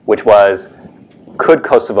 which was, could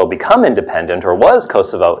Kosovo become independent, or was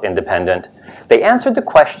Kosovo independent? They answered the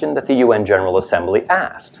question that the UN General Assembly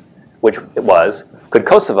asked, which was, could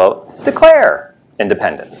Kosovo declare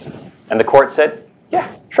independence? And the court said,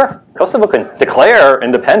 yeah, sure, Kosovo can declare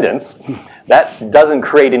independence. That doesn't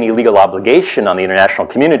create any legal obligation on the international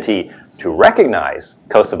community to recognize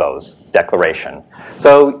Kosovo's declaration.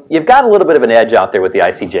 So you've got a little bit of an edge out there with the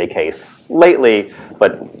ICJ case lately,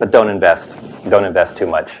 but don't invest too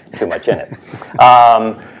much in it.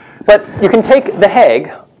 But you can take The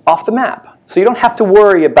Hague off the map. So you don't have to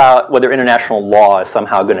worry about whether international law is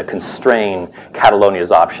somehow going to constrain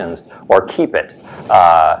Catalonia's options or keep it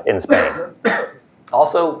in Spain.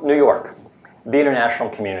 Also, New York. The international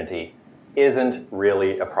community isn't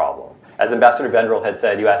really a problem. As Ambassador Vendrell had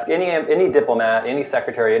said, you ask any diplomat, any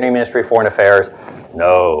secretary, any Ministry of Foreign Affairs,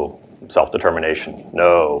 no self-determination,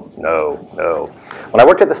 no, no, no. When I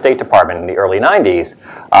worked at the State Department in the early 90s,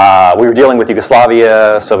 we were dealing with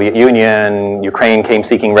Yugoslavia, Soviet Union, Ukraine came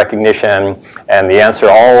seeking recognition, and the answer,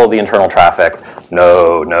 all of the internal traffic,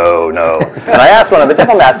 no, no, no. And I asked one of the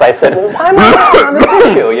diplomats, I said, well, why am I on this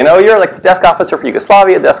issue? You know, you're like the desk officer for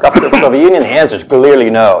Yugoslavia, desk officer for the Soviet Union, the answer is clearly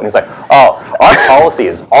no. And he's like, oh, our policy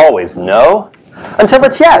is always no, until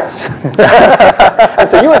it's yes. And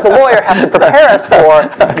so you as the lawyer have to prepare us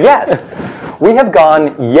for yes. We have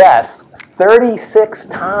gone yes 36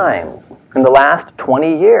 times in the last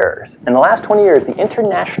 20 years. In the last 20 years, the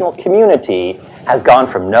international community has gone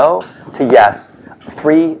from no to yes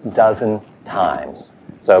 36 times.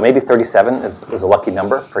 So maybe 37 is a lucky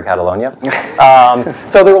number for Catalonia.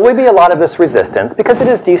 So there will be a lot of this resistance because it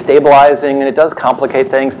is destabilizing and it does complicate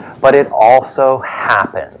things, but it also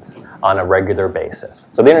happens on a regular basis.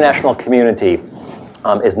 So the international community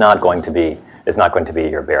is not going to be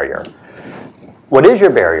your barrier. What is your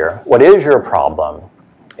barrier? What is your problem?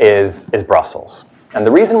 Is Brussels. And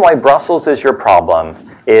the reason why Brussels is your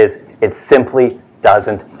problem is it simply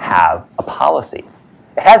doesn't have a policy.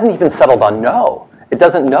 It hasn't even settled on no. It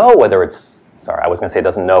doesn't know whether it's, sorry, I was going to say it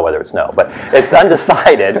doesn't know whether it's no, but it's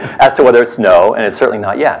undecided as to whether it's no, and it's certainly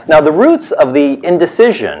not yes. Now, the roots of the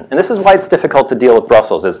indecision, and this is why it's difficult to deal with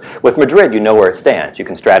Brussels, is with Madrid, you know where it stands. You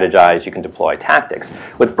can strategize, you can deploy tactics.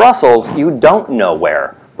 With Brussels, you don't know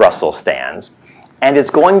where Brussels stands, and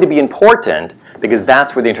it's going to be important because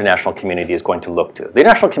that's where the international community is going to look to. The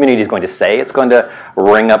international community is going to say it's going to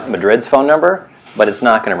ring up Madrid's phone number, but it's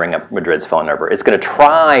not going to ring up Madrid's phone number. It's going to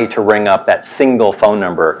try to ring up that single phone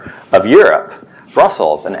number of Europe,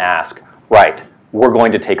 Brussels, and ask, right, we're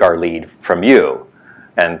going to take our lead from you.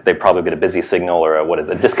 And they probably get a busy signal or a, what is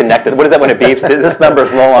it, disconnected. What is that when it beeps? This number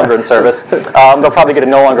is no longer in service. They'll probably get a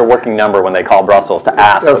no longer working number when they call Brussels to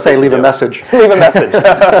ask. They'll say, leave a message. Leave a message.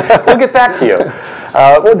 We'll get back to you.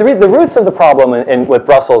 Well, the roots of the problem with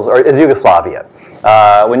Brussels is Yugoslavia.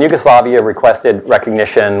 When Yugoslavia requested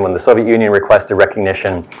recognition, when the Soviet Union requested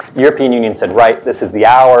recognition, the European Union said, right, this is the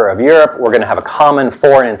hour of Europe. We're going to have a common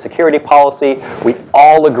foreign and security policy. We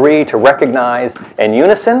all agree to recognize in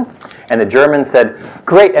unison. And the Germans said,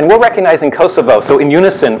 great, and we're recognizing Kosovo. So in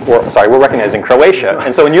unison, we're recognizing Croatia.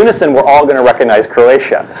 And so in unison, we're all going to recognize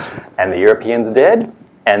Croatia. And the Europeans did.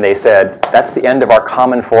 And they said, that's the end of our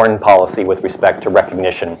common foreign policy with respect to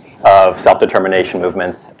recognition of self-determination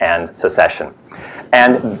movements and secession.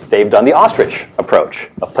 And they've done the ostrich approach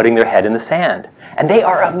of putting their head in the sand. And they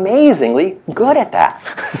are amazingly good at that.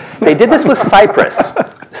 They did this with Cyprus.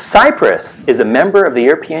 Cyprus is a member of the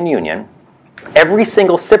European Union. Every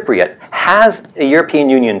single Cypriot has a European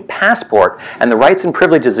Union passport and the rights and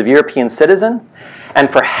privileges of European citizen. And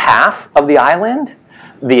for half of the island,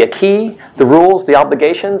 the acquis, the rules, the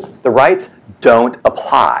obligations, the rights don't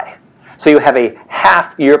apply. So you have a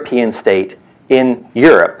half European state in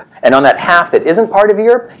Europe. And on that half that isn't part of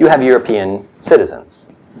Europe, you have European citizens.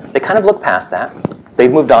 They kind of look past that.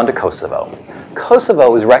 They've moved on to Kosovo.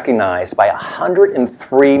 Kosovo is recognized by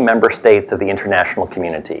 103 member states of the international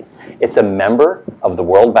community. It's a member of the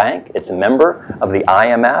World Bank, it's a member of the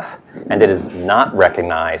IMF, and it is not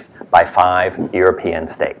recognized by 5 European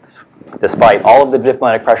states. Despite all of the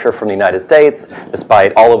diplomatic pressure from the United States,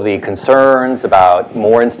 despite all of the concerns about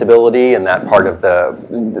more instability in that part of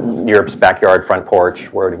Europe's backyard, front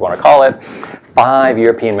porch, whatever you want to call it, 5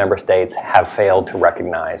 European member states have failed to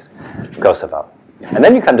recognize Kosovo. And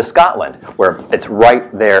then you come to Scotland, where it's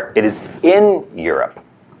right there. It is in Europe.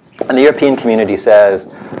 And the European community says,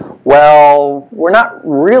 well, we're not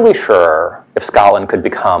really sure if Scotland could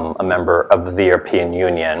become a member of the European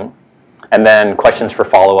Union. And then questions for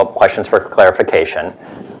follow-up, questions for clarification,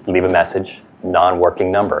 leave a message,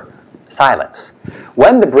 non-working number, silence.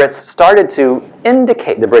 When the Brits started to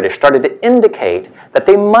indicate, the British started to indicate that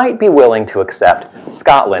they might be willing to accept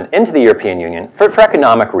Scotland into the European Union for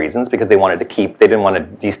economic reasons, because they wanted to keep, they didn't want a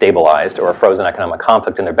destabilized or a frozen economic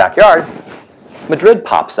conflict in their backyard, Madrid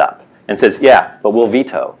pops up and says, yeah, but we'll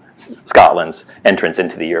veto Scotland's entrance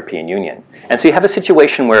into the European Union. And so you have a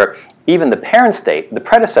situation where even the parent state, the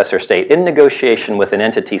predecessor state, in negotiation with an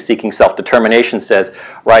entity seeking self-determination says,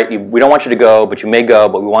 right, we don't want you to go, but you may go,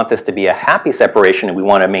 but we want this to be a happy separation and we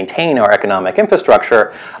want to maintain our economic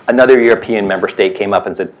infrastructure. Another European member state came up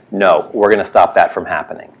and said, no, we're going to stop that from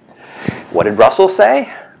happening. What did Brussels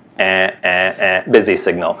say? Busy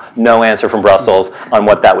signal. No answer from Brussels on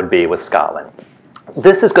what that would be with Scotland.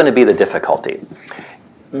 This is going to be the difficulty.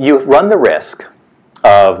 You run the risk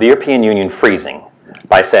of the European Union freezing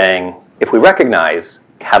by saying, if we recognize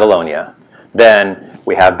Catalonia, then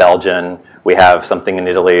we have Belgium, we have something in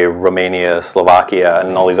Italy, Romania, Slovakia,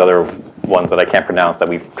 and all these other ones that I can't pronounce that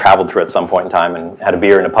we've traveled through at some point in time and had a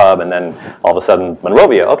beer in a pub, and then all of a sudden,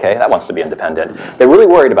 Monrovia, okay, that wants to be independent. They're really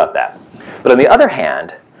worried about that. But on the other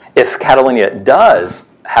hand, if Catalonia does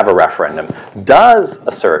have a referendum, does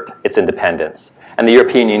assert its independence, and the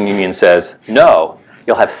European Union says, no,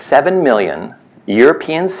 you'll have 7 million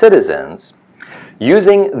European citizens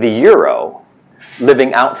using the euro,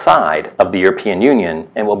 living outside of the European Union,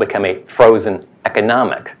 and will become a frozen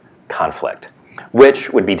economic conflict,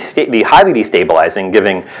 which would be highly destabilizing,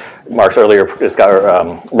 given Marc's earlier,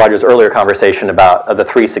 Roger's earlier conversation about the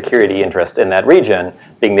three security interests in that region,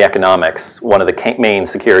 being the economics, one of the main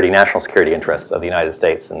national security interests of the United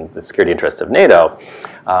States and the security interests of NATO,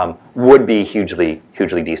 would be hugely,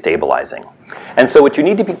 hugely destabilizing. And so what you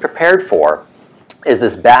need to be prepared for is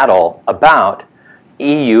this battle about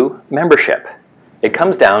EU membership. It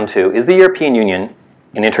comes down to, is the European Union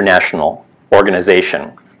an international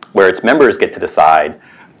organization where its members get to decide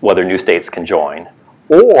whether new states can join,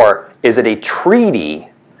 or is it a treaty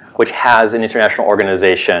which has an international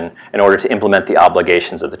organization in order to implement the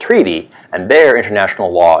obligations of the treaty? And there,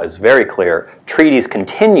 international law is very clear. Treaties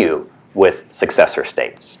continue with successor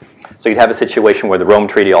states. So you'd have a situation where the Rome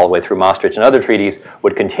Treaty all the way through Maastricht and other treaties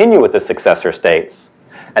would continue with the successor states,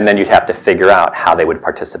 and then you'd have to figure out how they would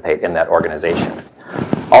participate in that organization.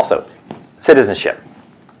 Also, citizenship.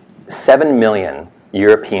 7 million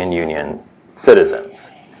European Union citizens.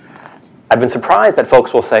 I've been surprised that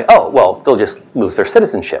folks will say, oh, well, they'll just lose their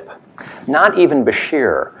citizenship. Not even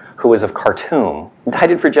Bashir, who was of Khartoum,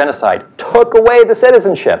 indicted for genocide, took away the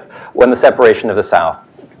citizenship when the separation of the South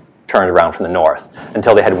turned around from the North,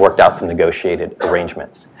 until they had worked out some negotiated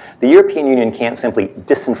arrangements. The European Union can't simply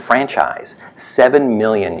disenfranchise 7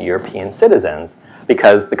 million European citizens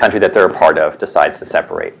because the country that they're a part of decides to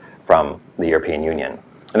separate from the European Union.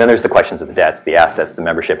 And then there's the questions of the debts, the assets, the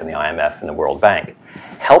membership in the IMF and the World Bank.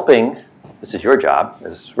 Helping, this is your job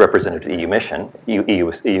as representative to EU mission,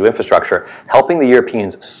 EU infrastructure, helping the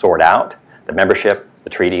Europeans sort out the membership, the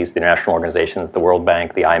treaties, the international organizations, the World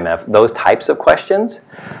Bank, the IMF, those types of questions,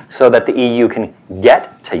 so that the EU can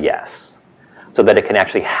get to yes, so that it can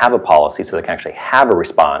actually have a policy, so that it can actually have a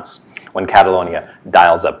response when Catalonia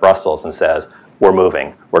dials up Brussels and says, we're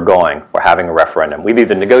moving, we're going, we're having a referendum. We've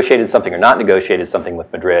either negotiated something or not negotiated something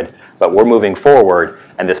with Madrid, but we're moving forward,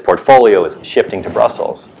 and this portfolio is shifting to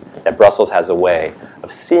Brussels. That Brussels has a way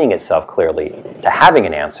of seeing itself clearly, to having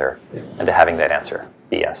an answer, and to having that answer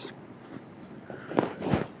be yes.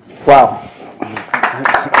 Wow.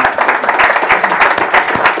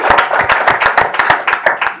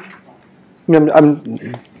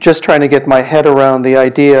 I'm just trying to get my head around the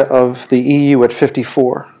idea of the EU at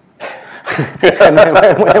 54. And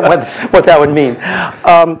what that would mean.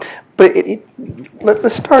 But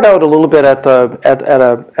let's start out a little bit at a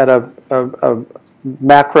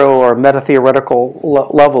macro or meta-theoretical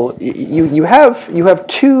level. You have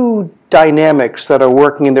two dynamics that are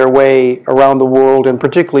working their way around the world, and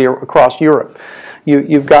particularly across Europe.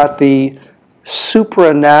 You've got the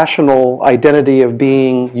supranational identity of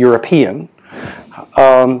being European,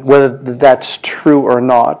 whether that's true or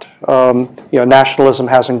not. Nationalism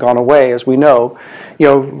hasn't gone away, as we know.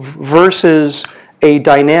 Versus a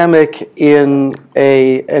dynamic in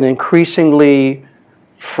an increasingly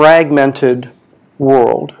fragmented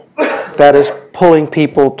world that is pulling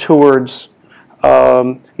people towards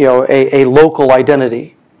a local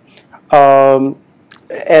identity. You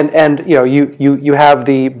have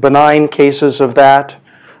the benign cases of that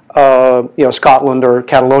Scotland or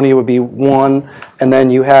Catalonia would be one, and then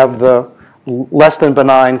you have the less than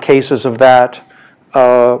benign cases of that,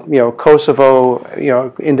 Kosovo,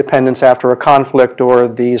 independence after a conflict, or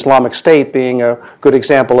the Islamic State being a good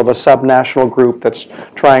example of a subnational group that's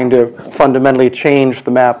trying to fundamentally change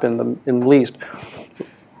the map in the Middle East.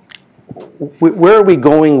 Where are we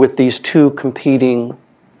going with these two competing,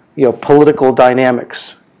 political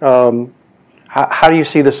dynamics? How do you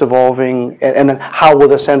see this evolving, and then how will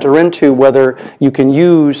this enter into whether you can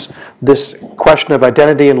use this question of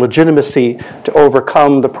identity and legitimacy to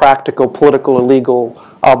overcome the practical, political, and legal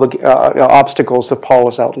obstacles that Paul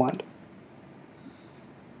has outlined?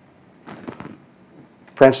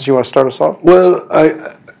 Francis, you want to start us off? Well,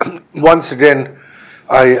 once again,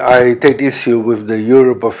 I take issue with the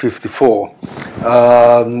Europe of 54.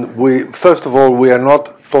 First of all, we are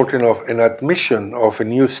not talking of an admission of a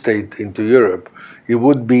new state into Europe. It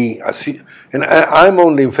would be, and I'm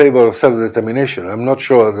only in favor of self-determination. I'm not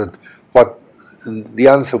sure that what the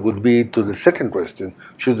answer would be to the second question,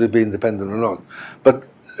 should it be independent or not. But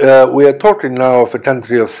we are talking now of a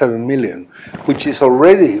country of 7 million, which is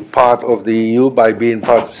already part of the EU by being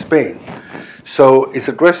part of Spain. So it's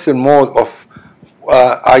a question more of,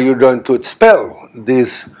 are you going to expel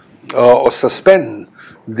this or suspend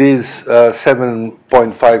these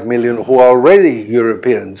 7.5 million who are already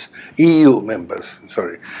Europeans, EU members,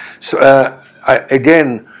 sorry. So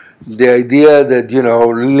again, the idea that,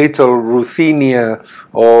 little Ruthenia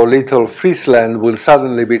or little Friesland will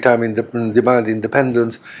suddenly become demand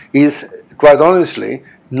independence is, quite honestly,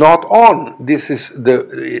 not on.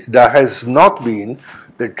 There has not been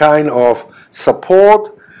the kind of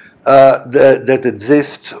support that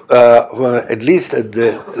exists, at least at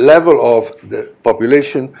the level of the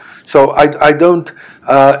population. So I don't,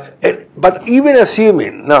 but even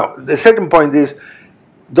assuming, now the second point is,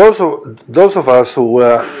 those of us who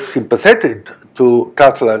were sympathetic to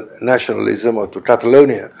Catalan nationalism or to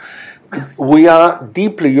Catalonia, we are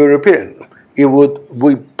deeply European.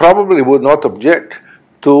 We probably would not object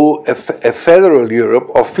to a federal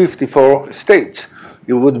Europe of 54 states.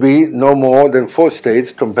 It would be no more than 4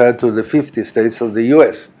 states compared to the 50 states of the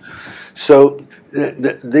US. So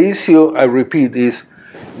the issue, I repeat, is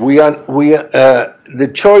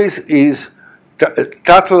the choice is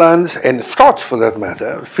Catalans and Scots, for that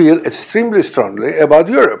matter, feel extremely strongly about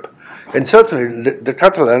Europe. And certainly the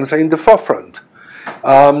Catalans are in the forefront.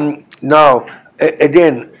 Now,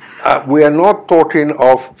 again, we are not talking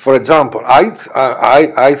of, for example,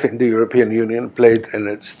 I think the European Union played an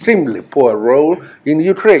extremely poor role in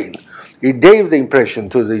Ukraine. It gave the impression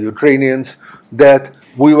to the Ukrainians that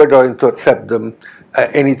we were going to accept them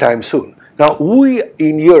anytime soon. Now, we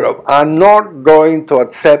in Europe are not going to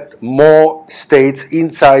accept more states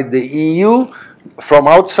inside the EU from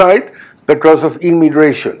outside because of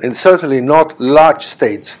immigration, and certainly not large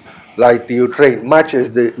states like the Ukraine, much as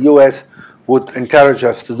the US would encourage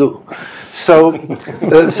us to do. So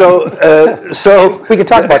we can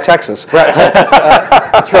talk about Texas. Right.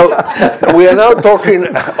 So we are now talking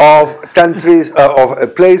of countries, of a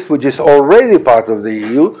place which is already part of the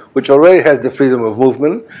EU, which already has the freedom of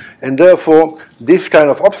movement, and therefore this kind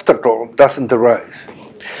of obstacle doesn't arise.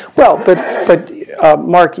 Well, but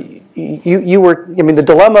Marc, you were, the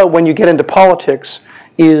dilemma when you get into politics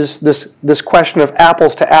is this question of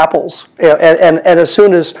apples to apples, and as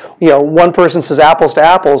soon as one person says apples to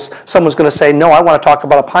apples, someone's going to say, no, I want to talk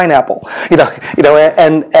about a pineapple,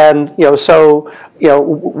 so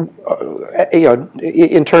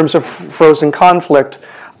in terms of frozen conflict,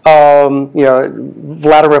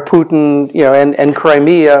 Vladimir Putin, and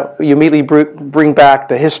Crimea, you immediately bring back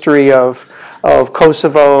the history of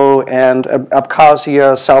Kosovo and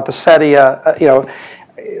Abkhazia, South Ossetia,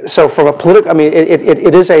 so from a political,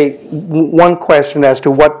 it is one question as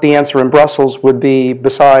to what the answer in Brussels would be.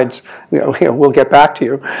 Besides, we'll get back to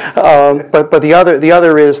you. But the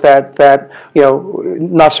other is that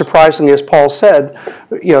not surprisingly, as Paul said,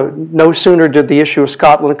 no sooner did the issue of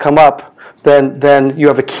Scotland come up than you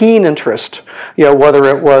have a keen interest, whether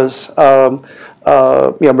it was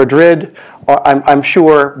Madrid. I'm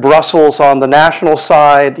sure Brussels on the national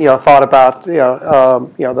side, thought about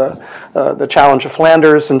the challenge of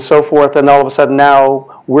Flanders and so forth, and all of a sudden now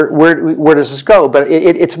where does this go? But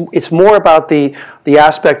it's more about the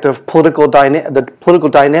aspect of the political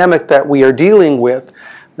dynamic that we are dealing with,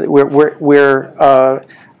 and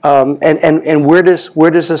where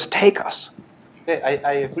does this take us?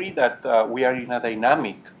 I agree that we are in a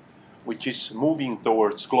dynamic which is moving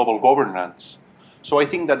towards global governance. So I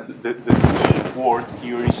think that the key word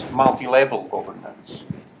here is multi-level governance.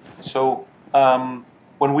 So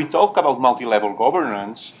when we talk about multi-level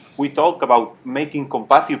governance, we talk about making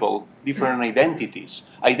compatible different identities.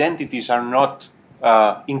 Identities are not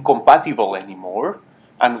incompatible anymore.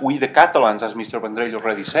 And we, the Catalans, as Mr. Vendrell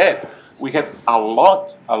already said, we have a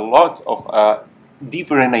lot of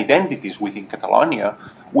different identities within Catalonia,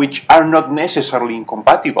 which are not necessarily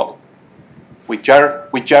incompatible, which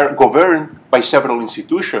are governed by several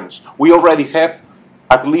institutions. We already have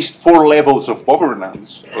at least 4 levels of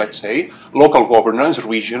governance, let's say, local governance,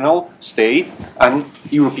 regional, state, and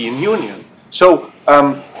European Union. So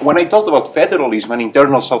when I talked about federalism and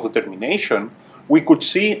internal self-determination, we could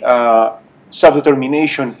see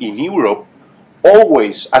self-determination in Europe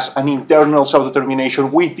always as an internal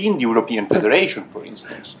self-determination within the European Federation, for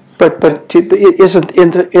instance. But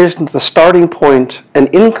isn't the starting point an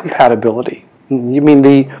incompatibility? You mean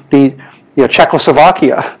the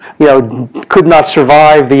Czechoslovakia could not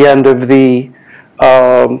survive the end of the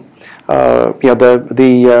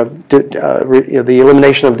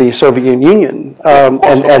elimination of the Soviet Union,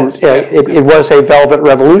 it was a velvet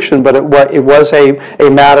revolution, but it was a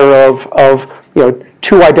matter of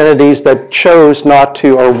 2 identities that chose not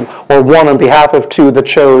to, or one on behalf of 2 that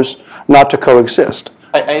chose not to coexist.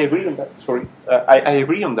 I agree on that. Sorry, I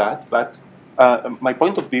agree on that, but my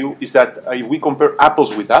point of view is that if we compare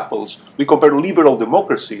apples with apples, we compare liberal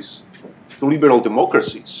democracies to liberal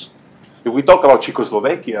democracies. If we talk about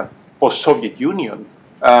Czechoslovakia, post-Soviet Union,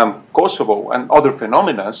 Kosovo, and other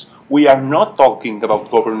phenomena, we are not talking about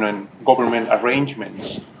government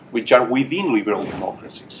arrangements which are within liberal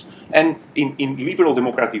democracies. And in liberal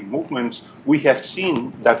democratic movements, we have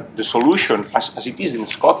seen that the solution, as it is in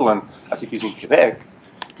Scotland, as it is in Quebec,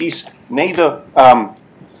 is neither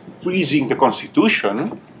freezing the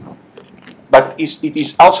constitution, but it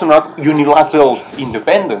is also not unilateral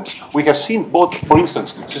independence. We have seen both, for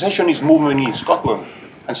instance, secessionist movement in Scotland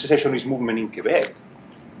and secessionist movement in Quebec.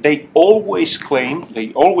 They always claim,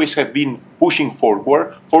 they always have been pushing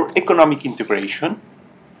forward for economic integration,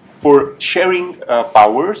 for sharing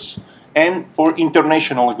powers, and for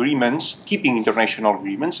international agreements, keeping international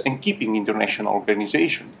agreements, and keeping international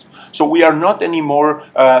organizations. So we are not anymore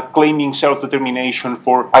claiming self-determination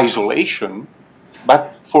for isolation,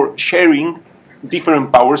 but for sharing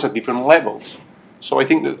different powers at different levels. So I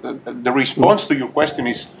think that the response to your question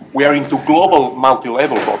is we are into global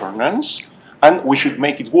multi-level governance, and we should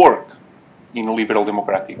make it work in a liberal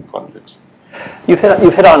democratic context. You've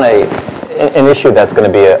hit on an issue that's going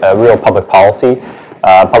to be a real public policy,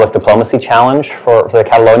 public diplomacy challenge for the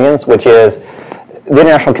Catalonians, which is the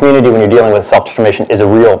international community, when you're dealing with self-determination, is a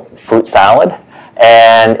real fruit salad,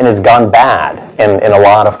 and it's gone bad in a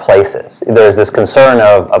lot of places. There's this concern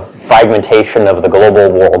of fragmentation of the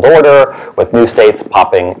global world order, with new states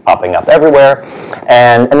popping up everywhere,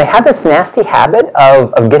 and they have this nasty habit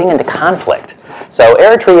of getting into conflict. So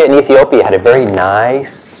Eritrea and Ethiopia had a very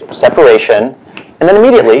nice separation, and then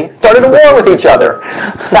immediately started a war with each other.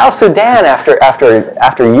 South Sudan, after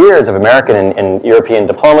years of American and European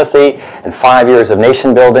diplomacy and 5 years of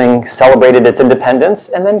nation building, celebrated its independence,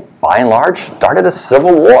 and then by and large started a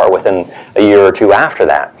civil war within a year or 2 after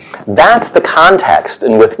that. That's the context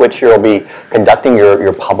in with which you'll be conducting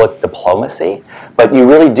your public diplomacy, but you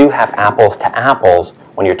really do have apples to apples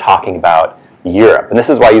when you're talking about Europe. And this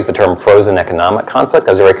is why I use the term frozen economic conflict.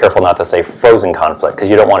 I was very careful not to say frozen conflict, because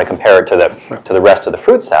you don't want to compare it to the rest of the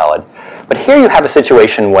fruit salad. But here you have a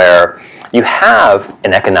situation where you have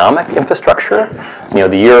an economic infrastructure,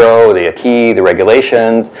 the euro, the acquis, the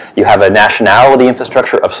regulations. You have a nationality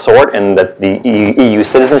infrastructure of sort, and that the EU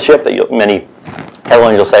citizenship that many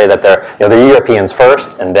Catalonians will say that they're Europeans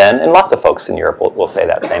first, and lots of folks in Europe will say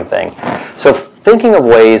that same thing. So thinking of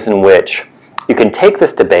ways in which you can take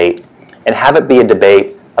this debate and have it be a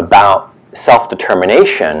debate about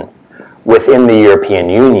self-determination within the European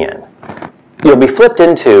Union. You'll be flipped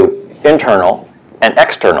into internal and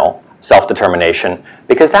external self-determination,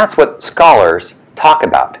 because that's what scholars talk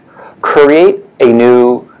about. Create a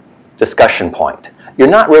new discussion point. You're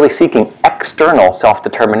not really seeking external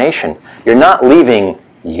self-determination. You're not leaving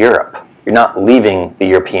Europe. You're not leaving the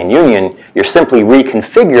European Union. You're simply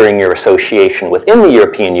reconfiguring your association within the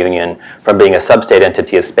European Union from being a sub-state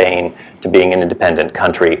entity of Spain to being an independent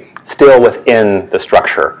country, still within the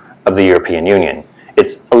structure of the European Union.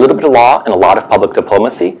 It's a little bit of law and a lot of public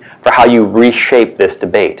diplomacy for how you reshape this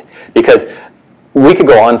debate. Because we could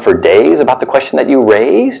go on for days about the question that you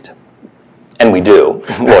raised, and we do,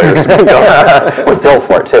 lawyers. We bill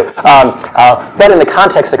for it too. But in the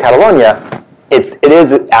context of Catalonia, it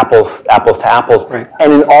is apples to apples, right.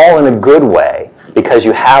 And all in a good way, because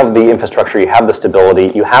you have the infrastructure, you have the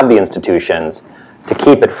stability, you have the institutions, to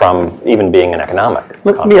keep it from even being an economic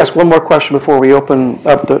conflict. Let me ask one more question before we open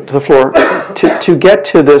up to the floor. To get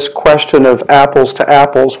to this question of apples to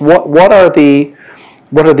apples, what are the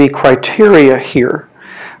criteria here?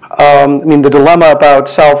 I mean, the dilemma about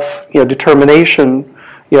self-determination,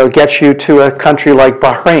 gets you to a country like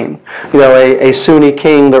Bahrain, a Sunni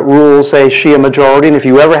king that rules a Shia majority, and if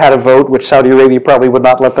you ever had a vote, which Saudi Arabia probably would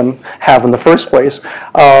not let them have in the first place,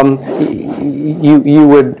 you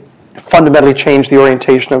would fundamentally change the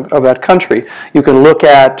orientation of that country. You can look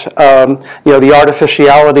at the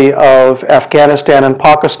artificiality of Afghanistan and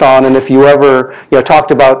Pakistan, and if you ever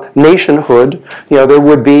talked about nationhood, there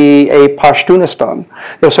would be a Pashtunistan.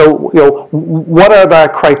 So what are the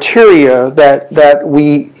criteria that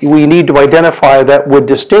we need to identify that would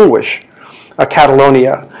distinguish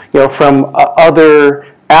Catalonia from other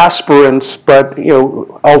aspirants, but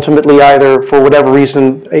ultimately either for whatever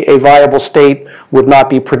reason a viable state would not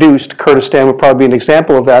be produced. Kurdistan would probably be an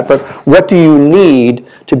example of that. But what do you need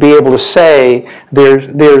to be able to say there's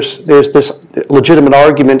this legitimate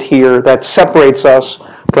argument here that separates us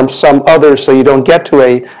from some others, so you don't get to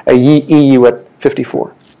a EU at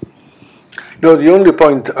 54? No, the only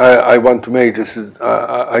point I want to make is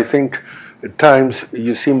I think at times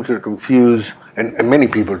you seem to confuse, and many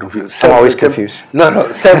people confuse. I'm always confused. The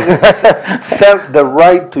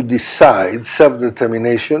right to decide,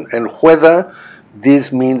 self-determination, and whether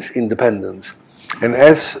this means independence. And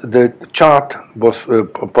as the chart was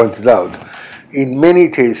pointed out, in many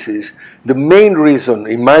cases, the main reason,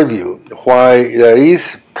 in my view, why there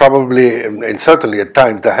is probably, and certainly at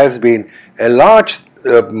times, there has been a large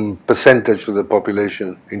percentage of the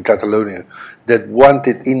population in Catalonia that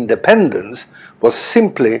wanted independence was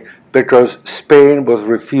simply because Spain was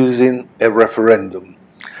refusing a referendum.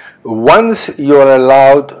 Once you're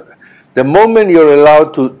allowed, the moment you're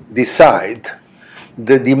allowed to decide,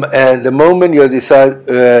 the moment you decide,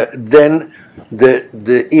 then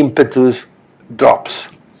the impetus drops.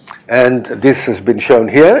 And this has been shown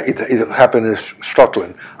here. It happened in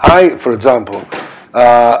Scotland. I, for example,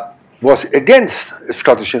 was against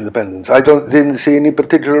Scottish independence. I didn't see any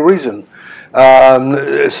particular reason.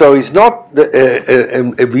 So it's not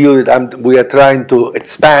a view that we are trying to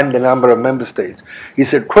expand the number of member states.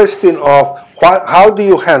 It's a question of how do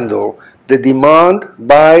you handle the demand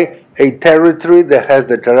by a territory that has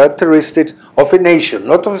the characteristics of a nation,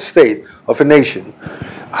 not of a state, of a nation.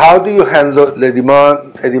 How do you handle the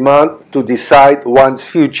demand, a demand to decide one's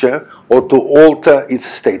future or to alter its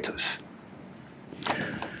status?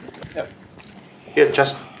 Yeah,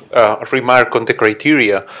 just a remark on the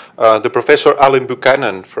criteria. The professor Alan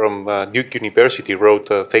Buchanan from Duke University wrote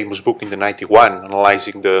a famous book in the '91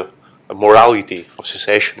 analyzing the morality of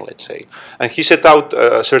secession, let's say. And he set out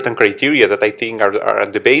certain criteria that I think are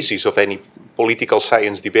at the basis of any political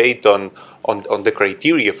science debate on the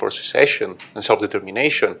criteria for secession and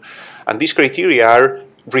self-determination. And these criteria are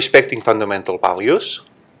respecting fundamental values,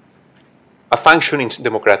 a functioning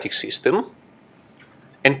democratic system,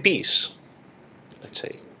 and peace, let's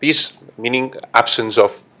say. Peace meaning absence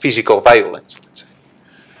of physical violence, let's say.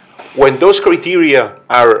 When those criteria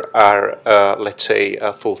are let's say,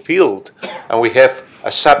 fulfilled, and we have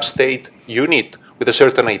a sub-state unit with a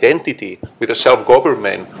certain identity, with a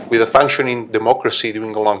self-government, with a functioning democracy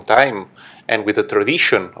during a long time, and with a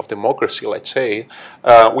tradition of democracy, let's say,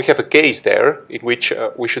 we have a case there in which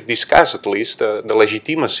we should discuss at least the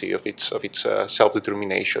legitimacy of its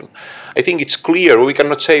self-determination. I think it's clear. We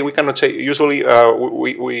cannot say. Usually,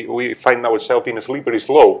 we find ourselves in a slippery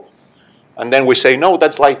slope. And then we say, no,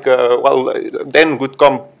 that's like, well, then would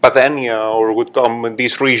come Padania or would come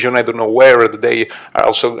this region, I don't know where, they are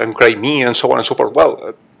also in Crimea and so on and so forth.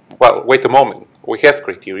 Well, wait a moment. We have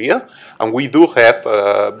criteria, and we do have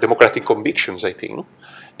democratic convictions, I think.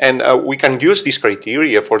 And we can use these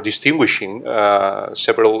criteria for distinguishing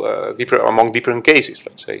several among different cases,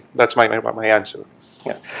 let's say. That's my answer.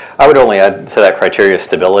 Yeah. I would only add to that criteria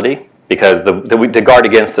stability, because to guard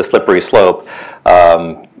against the slippery slope,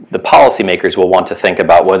 the policymakers will want to think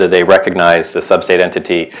about whether they recognize the sub-state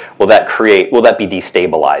entity. Will that be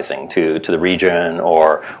destabilizing to the region,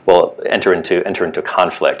 or will enter into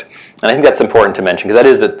conflict? And I think that's important to mention, because that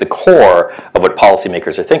is at the core of what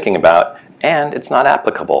policymakers are thinking about, and it's not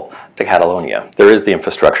applicable to Catalonia. There is the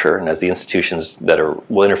infrastructure, and as the institutions that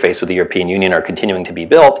will interface with the European Union are continuing to be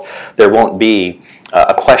built, there won't be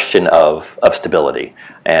a question of stability.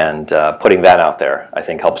 And putting that out there, I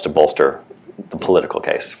think, helps to bolster the political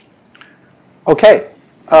case. Okay,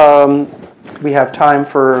 we have time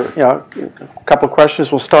for a couple of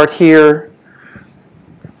questions. We'll start here.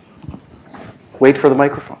 Wait for the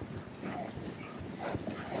microphone.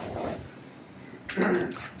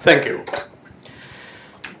 Thank you.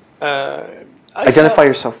 Identify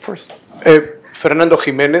yourself first. Fernando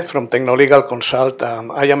Jimenez from Technolegal Consult.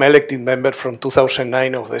 I am elected member from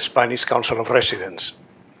 2009 of the Spanish Council of Residents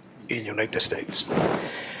in United States.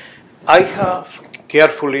 I have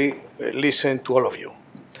carefully listened to all of you.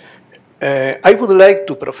 I would like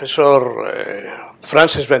to Professor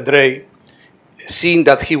Francesc Vendrell, seeing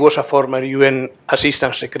that he was a former UN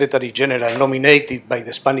Assistant Secretary General nominated by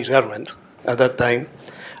the Spanish government at that time,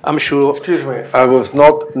 I'm sure... Excuse me, I was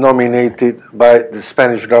not nominated by the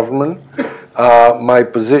Spanish government. My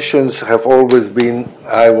positions have always been,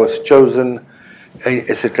 I was chosen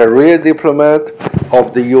as a career diplomat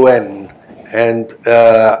of the UN, and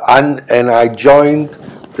I joined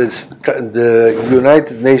the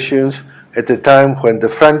United Nations at the time when the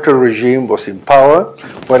Franco regime was in power,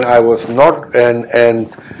 when I was not, and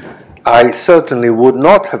I certainly would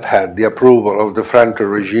not have had the approval of the Franco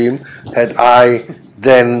regime had I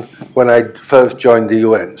then, when I first joined the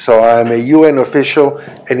UN. So I am a UN official,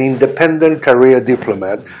 an independent career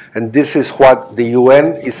diplomat, and this is what the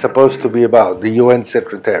UN is supposed to be about, the UN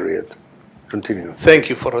Secretariat. Continue. Thank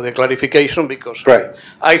you for the clarification, because right.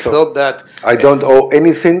 I thought that... I don't owe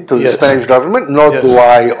anything to the Spanish government, nor do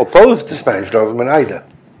I oppose the Spanish government either.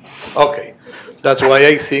 Okay. That's why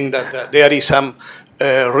I think that there is some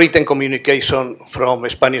written communication from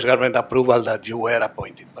Spanish government approval that you were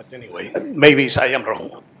appointed. But anyway, maybe I am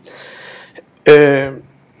wrong.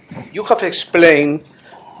 You have explained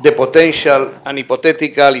the potential and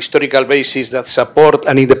hypothetical historical basis that support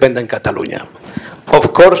an independent Catalonia.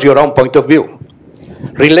 Of course, your own point of view.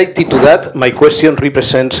 Related to that, my question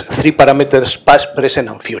represents three parameters: past, present,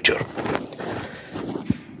 and future.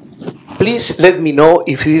 Please let me know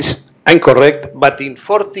if I'm correct, but in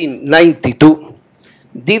 1492,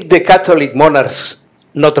 did the Catholic monarchs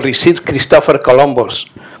not receive Christopher Columbus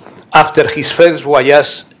after his first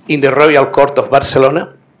voyage in the royal court of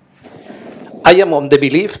Barcelona? I am on the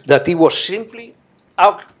belief that it was simply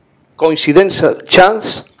a coincidental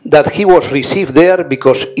chance that he was received there,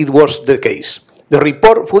 because it was the case. The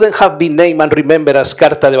report wouldn't have been named and remembered as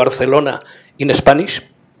Carta de Barcelona in Spanish.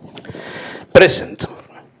 Present.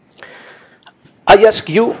 I ask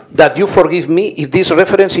you that you forgive me if this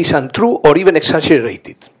reference is untrue or even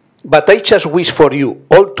exaggerated, but I just wish for you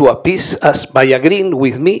all to appease us by agreeing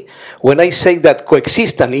with me when I say that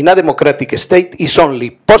coexistence in a democratic state is only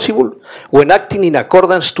possible when acting in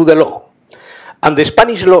accordance to the law. And the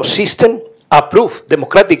Spanish law system, approved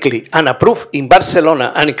democratically and approved in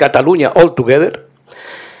Barcelona and in Catalonia altogether,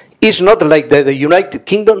 is not like the United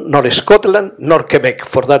Kingdom, nor Scotland, nor Quebec,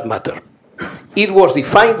 for that matter. It was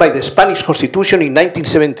defined by the Spanish Constitution in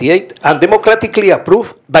 1978 and democratically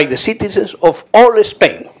approved by the citizens of all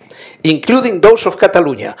Spain, including those of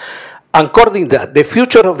Catalonia, according that the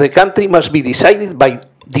future of the country must be decided by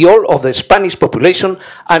the whole of the Spanish population,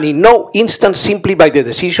 and in no instance simply by the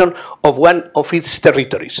decision of one of its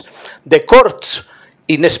territories. The courts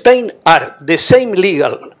in Spain are the same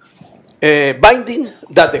legal binding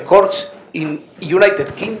that the courts in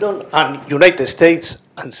United Kingdom and United States,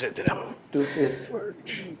 etc.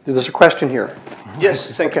 There's a question here.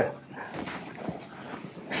 Yes, thank you.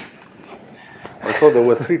 I thought there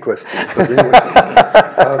were three questions, but anyway,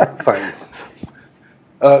 fine.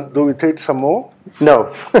 Do we take some more?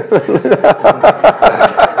 No.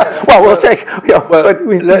 Well, we'll take. Yeah, well, but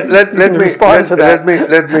let me respond to that.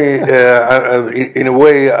 Let me. In a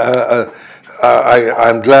way,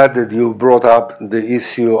 I'm glad that you brought up the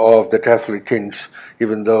issue of the Catholic kings,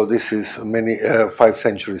 even though this is 5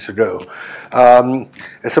 centuries ago.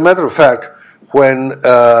 As a matter of fact, when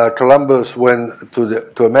Columbus went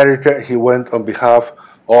to America, he went on behalf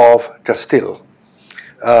of Castile.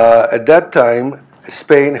 At that time,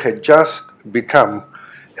 Spain had just become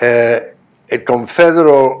a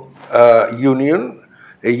confederal union,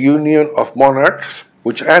 a union of monarchs,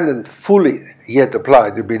 which hadn't fully yet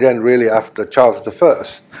applied. It began really after Charles I.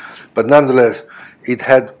 But nonetheless, it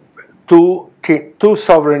had two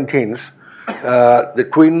sovereign kings, the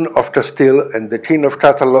Queen of Castile and the King of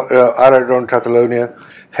Aragon, Catalonia,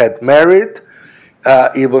 had married.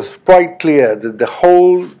 It was quite clear that the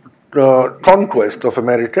whole conquest of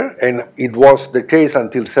America, and it was the case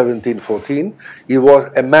until 1714, it was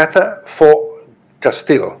a matter for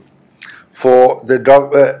Castile,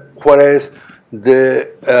 whereas the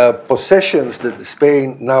possessions that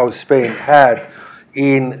Spain had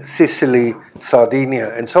in Sicily,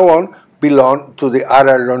 Sardinia, and so on, belonged to the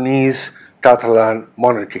Aragonese Catalan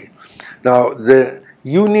monarchy. Now, the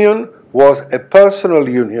union was a personal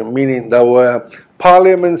union, meaning there were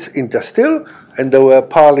parliaments in Castile, and there were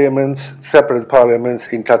separate parliaments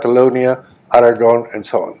in Catalonia, Aragon, and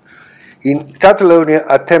so on. In Catalonia,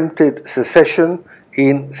 attempted secession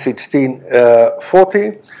in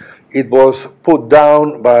 1640. It was put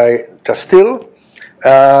down by Castile.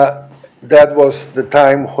 That was the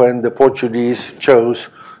time when the Portuguese chose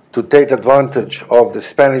to take advantage of the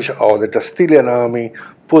Spanish or the Castilian army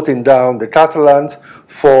putting down the Catalans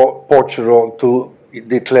for Portugal to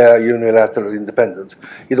declare unilateral independence.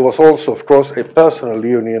 It was also, of course, a personal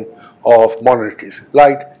union of monarchies,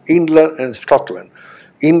 like England and Scotland.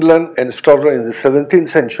 England and Scotland in the 17th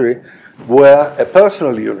century were a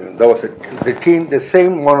personal union. There was the king, the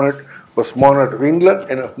same monarch was monarch of England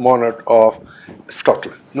and a monarch of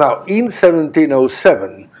Scotland. Now, in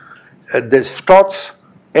 1707, the Scots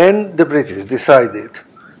and the British decided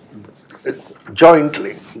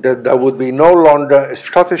jointly that there would be no longer a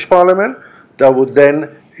Scottish Parliament. That would then,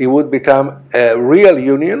 it would become a real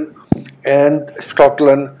union, and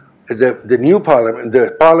Scotland, the new Parliament,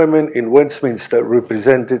 the Parliament in Westminster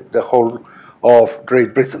represented the whole of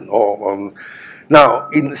Great Britain. Now,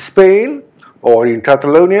 in Spain or in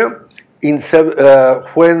Catalonia,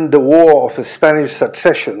 when the War of the Spanish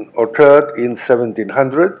Succession occurred in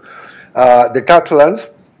 1700, the Catalans,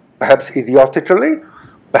 perhaps idiotically,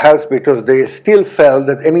 perhaps because they still felt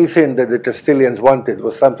that anything that the Castilians wanted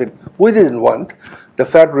was something we didn't want, the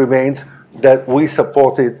fact remains that we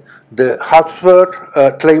supported the Habsburg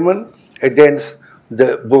claimant against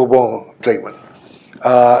the Bourbon claimant.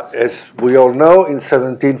 As we all know, in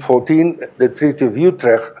 1714, the Treaty of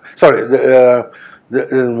Utrecht,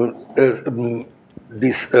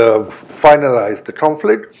 this finalized the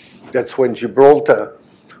conflict. That's when Gibraltar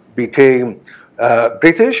became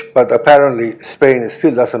British, but apparently Spain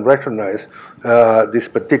still doesn't recognize this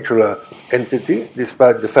particular entity,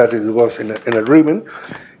 despite the fact that it was in an agreement.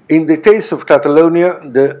 In the case of Catalonia,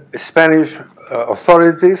 the Spanish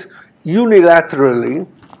authorities unilaterally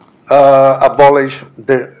abolished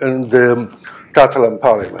the Catalan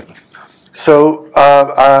parliament. So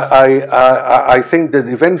I think that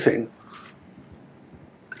if anything,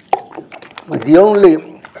 the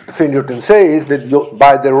only thing you can say is that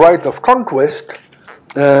by the right of conquest,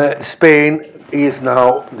 Spain is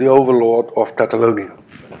now the overlord of Catalonia.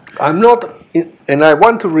 I'm not, and I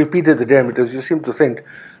want to repeat it again because you seem to think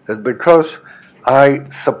that because I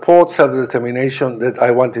support self-determination that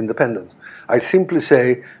I want independence. I simply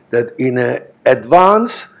say that in an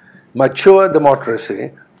advanced, mature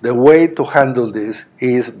democracy, the way to handle this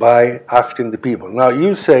is by asking the people. Now,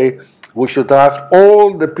 you say we should ask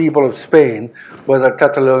all the people of Spain whether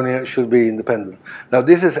Catalonia should be independent. Now,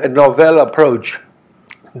 this is a novel approach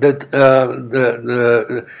that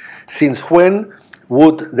since when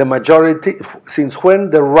would the majority, since when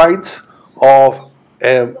the rights of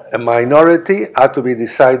a minority are to be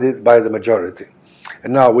decided by the majority?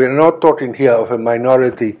 And now, we're not talking here of a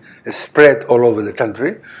minority spread all over the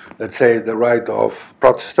country, let's say the right of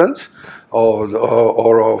Protestants, we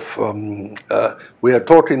are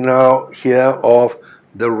talking now here of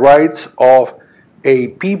the rights of a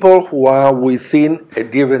people who are within a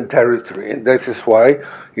given territory. And this is why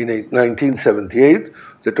in 1978,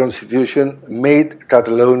 the Constitution made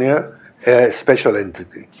Catalonia a special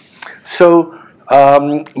entity. So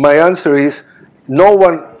my answer is, no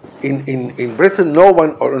one in Britain, no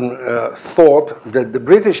one thought that the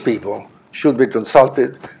British people should be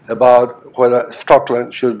consulted about whether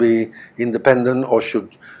Scotland should be independent or should.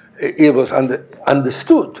 It was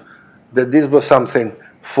understood that this was something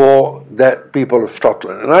for the people of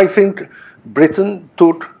Scotland. And I think Britain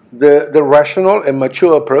took the rational and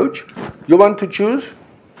mature approach. You want to choose?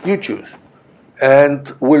 You choose.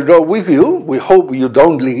 And we'll go with you. We hope you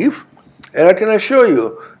don't leave. And I can assure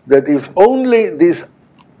you that if only this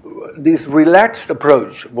relaxed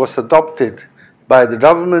approach was adopted by the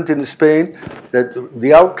government in Spain, that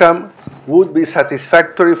the outcome would be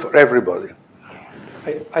satisfactory for everybody.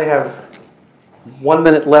 I have 1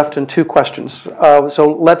 minute left and 2 questions.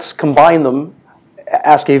 So let's combine them.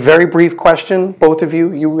 Ask a very brief question, both of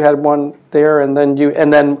you. You had one there, and then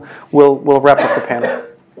we'll wrap up the panel.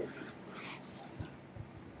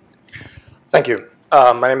 Thank you.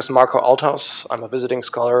 My name is Marco Althaus. I'm a visiting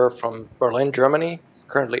scholar from Berlin, Germany,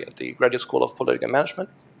 currently at the Graduate School of Political Management,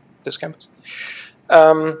 this campus.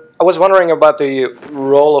 I was wondering about the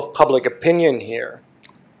role of public opinion here.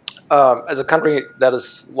 As a country that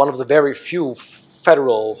is one of the very few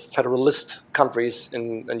federalist countries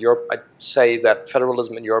in Europe, I'd say that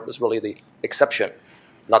federalism in Europe is really the exception,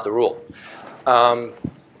 not the rule.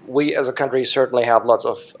 We as a country certainly have lots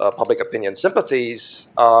of public opinion sympathies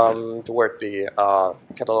toward the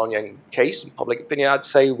Catalonian case. In public opinion, I'd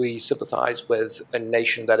say we sympathize with a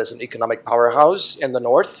nation that is an economic powerhouse in the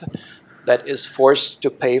north, that is forced to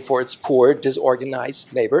pay for its poor,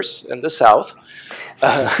 disorganized neighbors in the south.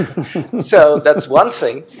 So that's one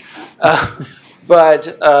thing.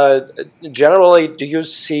 But generally, do you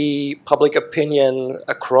see public opinion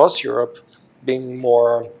across Europe being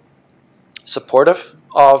more supportive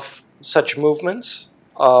of such movements,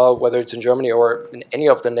 whether it's in Germany or in any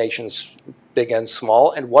of the nations, big and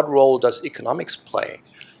small? And what role does economics play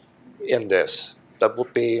in this? That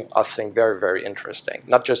would be, I think, very, very interesting.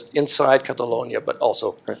 Not just inside Catalonia, but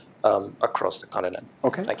also across the continent.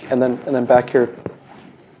 Okay. Thank you. And then back here.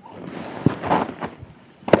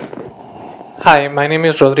 Hi, my name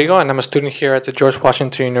is Rodrigo, and I'm a student here at the George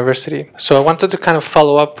Washington University. So I wanted to kind of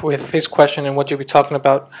follow up with this question and what you'll be talking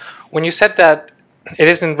about. When you said that it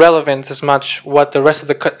isn't relevant as much what the rest of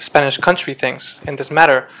the Spanish country thinks in this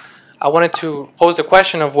matter, I wanted to pose the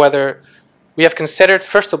question of whether we have considered,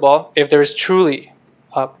 first of all, if there is truly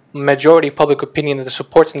a majority public opinion that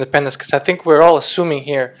supports independence, because I think we're all assuming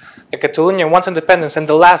here that Catalonia wants independence, and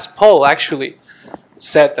the last poll actually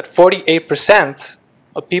said that 48%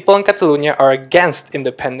 of people in Catalonia are against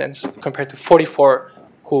independence compared to 44%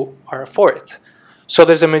 who are for it. So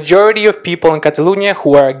there's a majority of people in Catalonia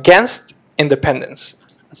who are against independence.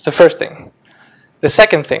 That's the first thing. The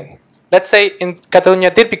second thing, let's say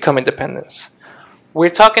Catalonia did become independence. We're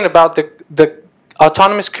talking about the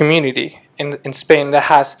autonomous community in Spain that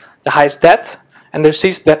has the highest debt and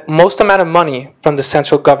receives the most amount of money from the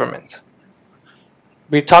central government.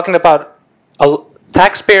 We're talking about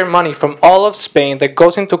taxpayer money from all of Spain that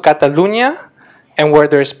goes into Catalonia, and where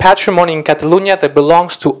there is patrimony in Catalonia that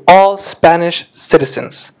belongs to all Spanish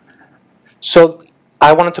citizens. So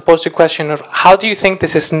I wanted to pose the question of how do you think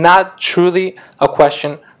this is not truly a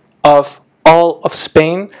question of all of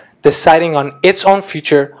Spain deciding on its own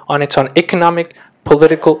future, on its own economic,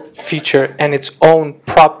 political future, and its own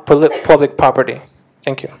public property?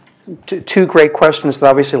 Thank you. Two great questions that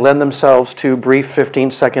obviously lend themselves to brief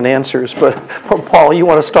 15-second answers, but Paul, you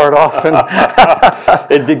want to start off?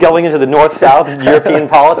 Going into the north-south European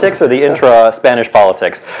politics or the intra-Spanish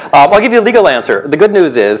politics? I'll give you a legal answer. The good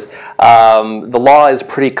news is the law is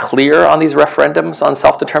pretty clear on these referendums on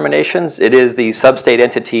self-determinations. It is the sub-state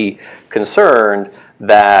entity concerned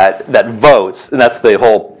that votes, and that's the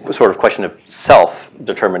whole sort of question of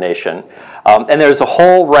self-determination. And there's a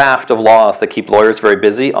whole raft of laws that keep lawyers very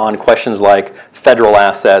busy on questions like federal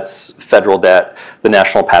assets, federal debt, the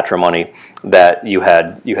national patrimony that you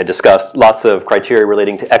had discussed. Lots of criteria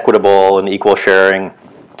relating to equitable and equal sharing.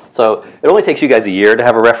 So it only takes you guys a year to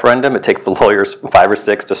have a referendum. It takes the lawyers 5 or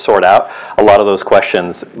 6 to sort out a lot of those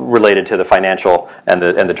questions related to the financial and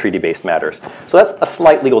the treaty-based matters. So that's a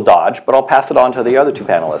slight legal dodge, but I'll pass it on to the other two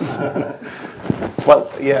panelists.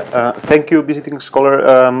 Well, yeah, thank you, visiting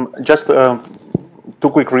scholar. Just 2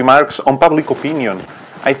 quick remarks on public opinion.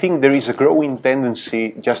 I think there is a growing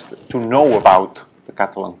tendency just to know about the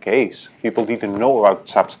Catalan case. People didn't know about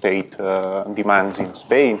sub-state demands in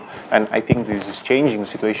Spain, and I think this is changing, the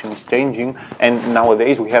situation is changing, and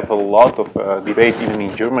nowadays we have a lot of debate, even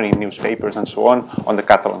in Germany, in newspapers and so on the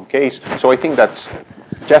Catalan case. So I think that's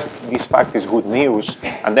just this fact is good news,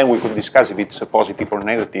 and then we could discuss if it's a positive or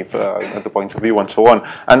negative at the point of view and so on.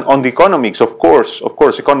 And on the economics, of course,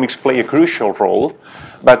 economics play a crucial role,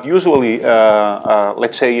 but usually,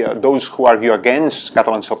 let's say, those who argue against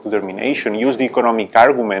Catalan self-determination use the economic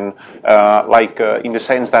argument in the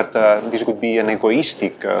sense that this could be an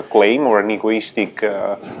egoistic claim or an egoistic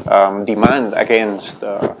demand against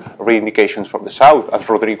reivindications from the South, as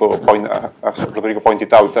Rodrigo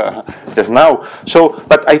pointed out just now. So,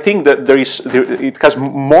 but I think that it has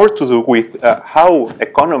more to do with how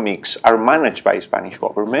economics are managed by the Spanish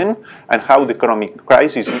government and how the economic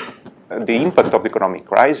crisis, the impact of the economic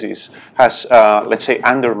crisis has, let's say,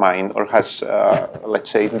 undermined or has,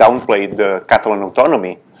 let's say, downplayed the Catalan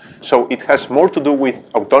autonomy. So it has more to do with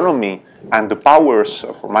autonomy and the powers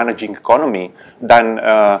for managing economy than,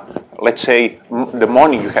 let's say, the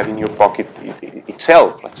money you have in your pocket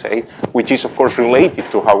itself, let's say, which is, of course, related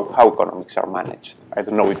to how economics are managed. I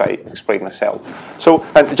don't know if I explained myself. So,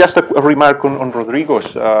 and just a remark on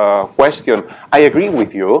Rodrigo's question. I agree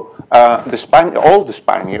with you. All the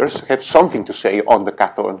Spaniards have something to say on the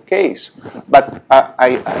Catalan case. But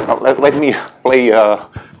let me play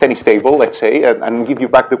tennis table, let's say, and give you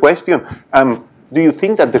back the question. Do you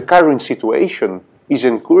think that the current situation is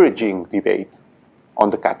encouraging debate on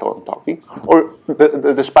the Catalan topic? Or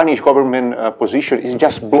the Spanish government position is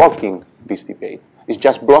just blocking this debate? It's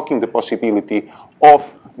just blocking the possibility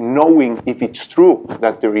of knowing if it's true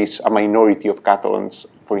that there is a minority of Catalans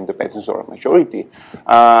for independence or a majority.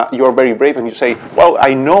 You're very brave and you say, well,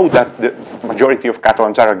 I know that majority of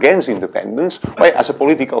Catalans are against independence. Well, as a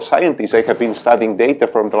political scientist, I have been studying data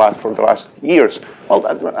for the last years. Well,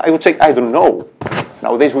 I would say I don't know.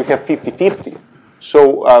 Nowadays we have 50-50. So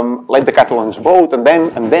let the Catalans vote, and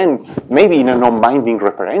then maybe in a non-binding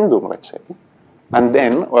referendum, let's say, and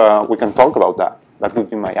then we can talk about that. That would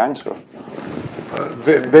be my answer.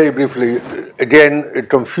 Very briefly, again, a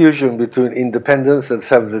confusion between independence and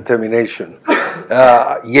self-determination.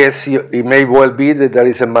 Yes, it may well be that there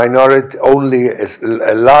is a minority, only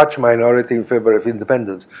a large minority in favor of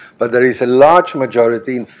independence, but there is a large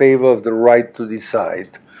majority in favor of the right to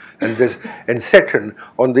decide. And second,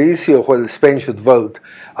 on the issue of whether Spain should vote,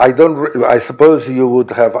 I suppose you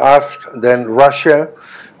would have asked then Russia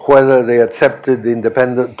whether they accepted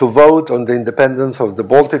to vote on the independence of the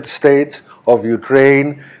Baltic states, of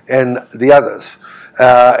Ukraine, and the others.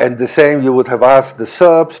 And the same you would have asked the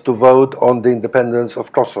Serbs to vote on the independence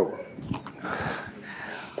of Kosovo.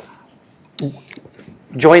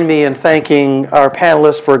 Join me in thanking our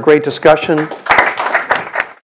panelists for a great discussion.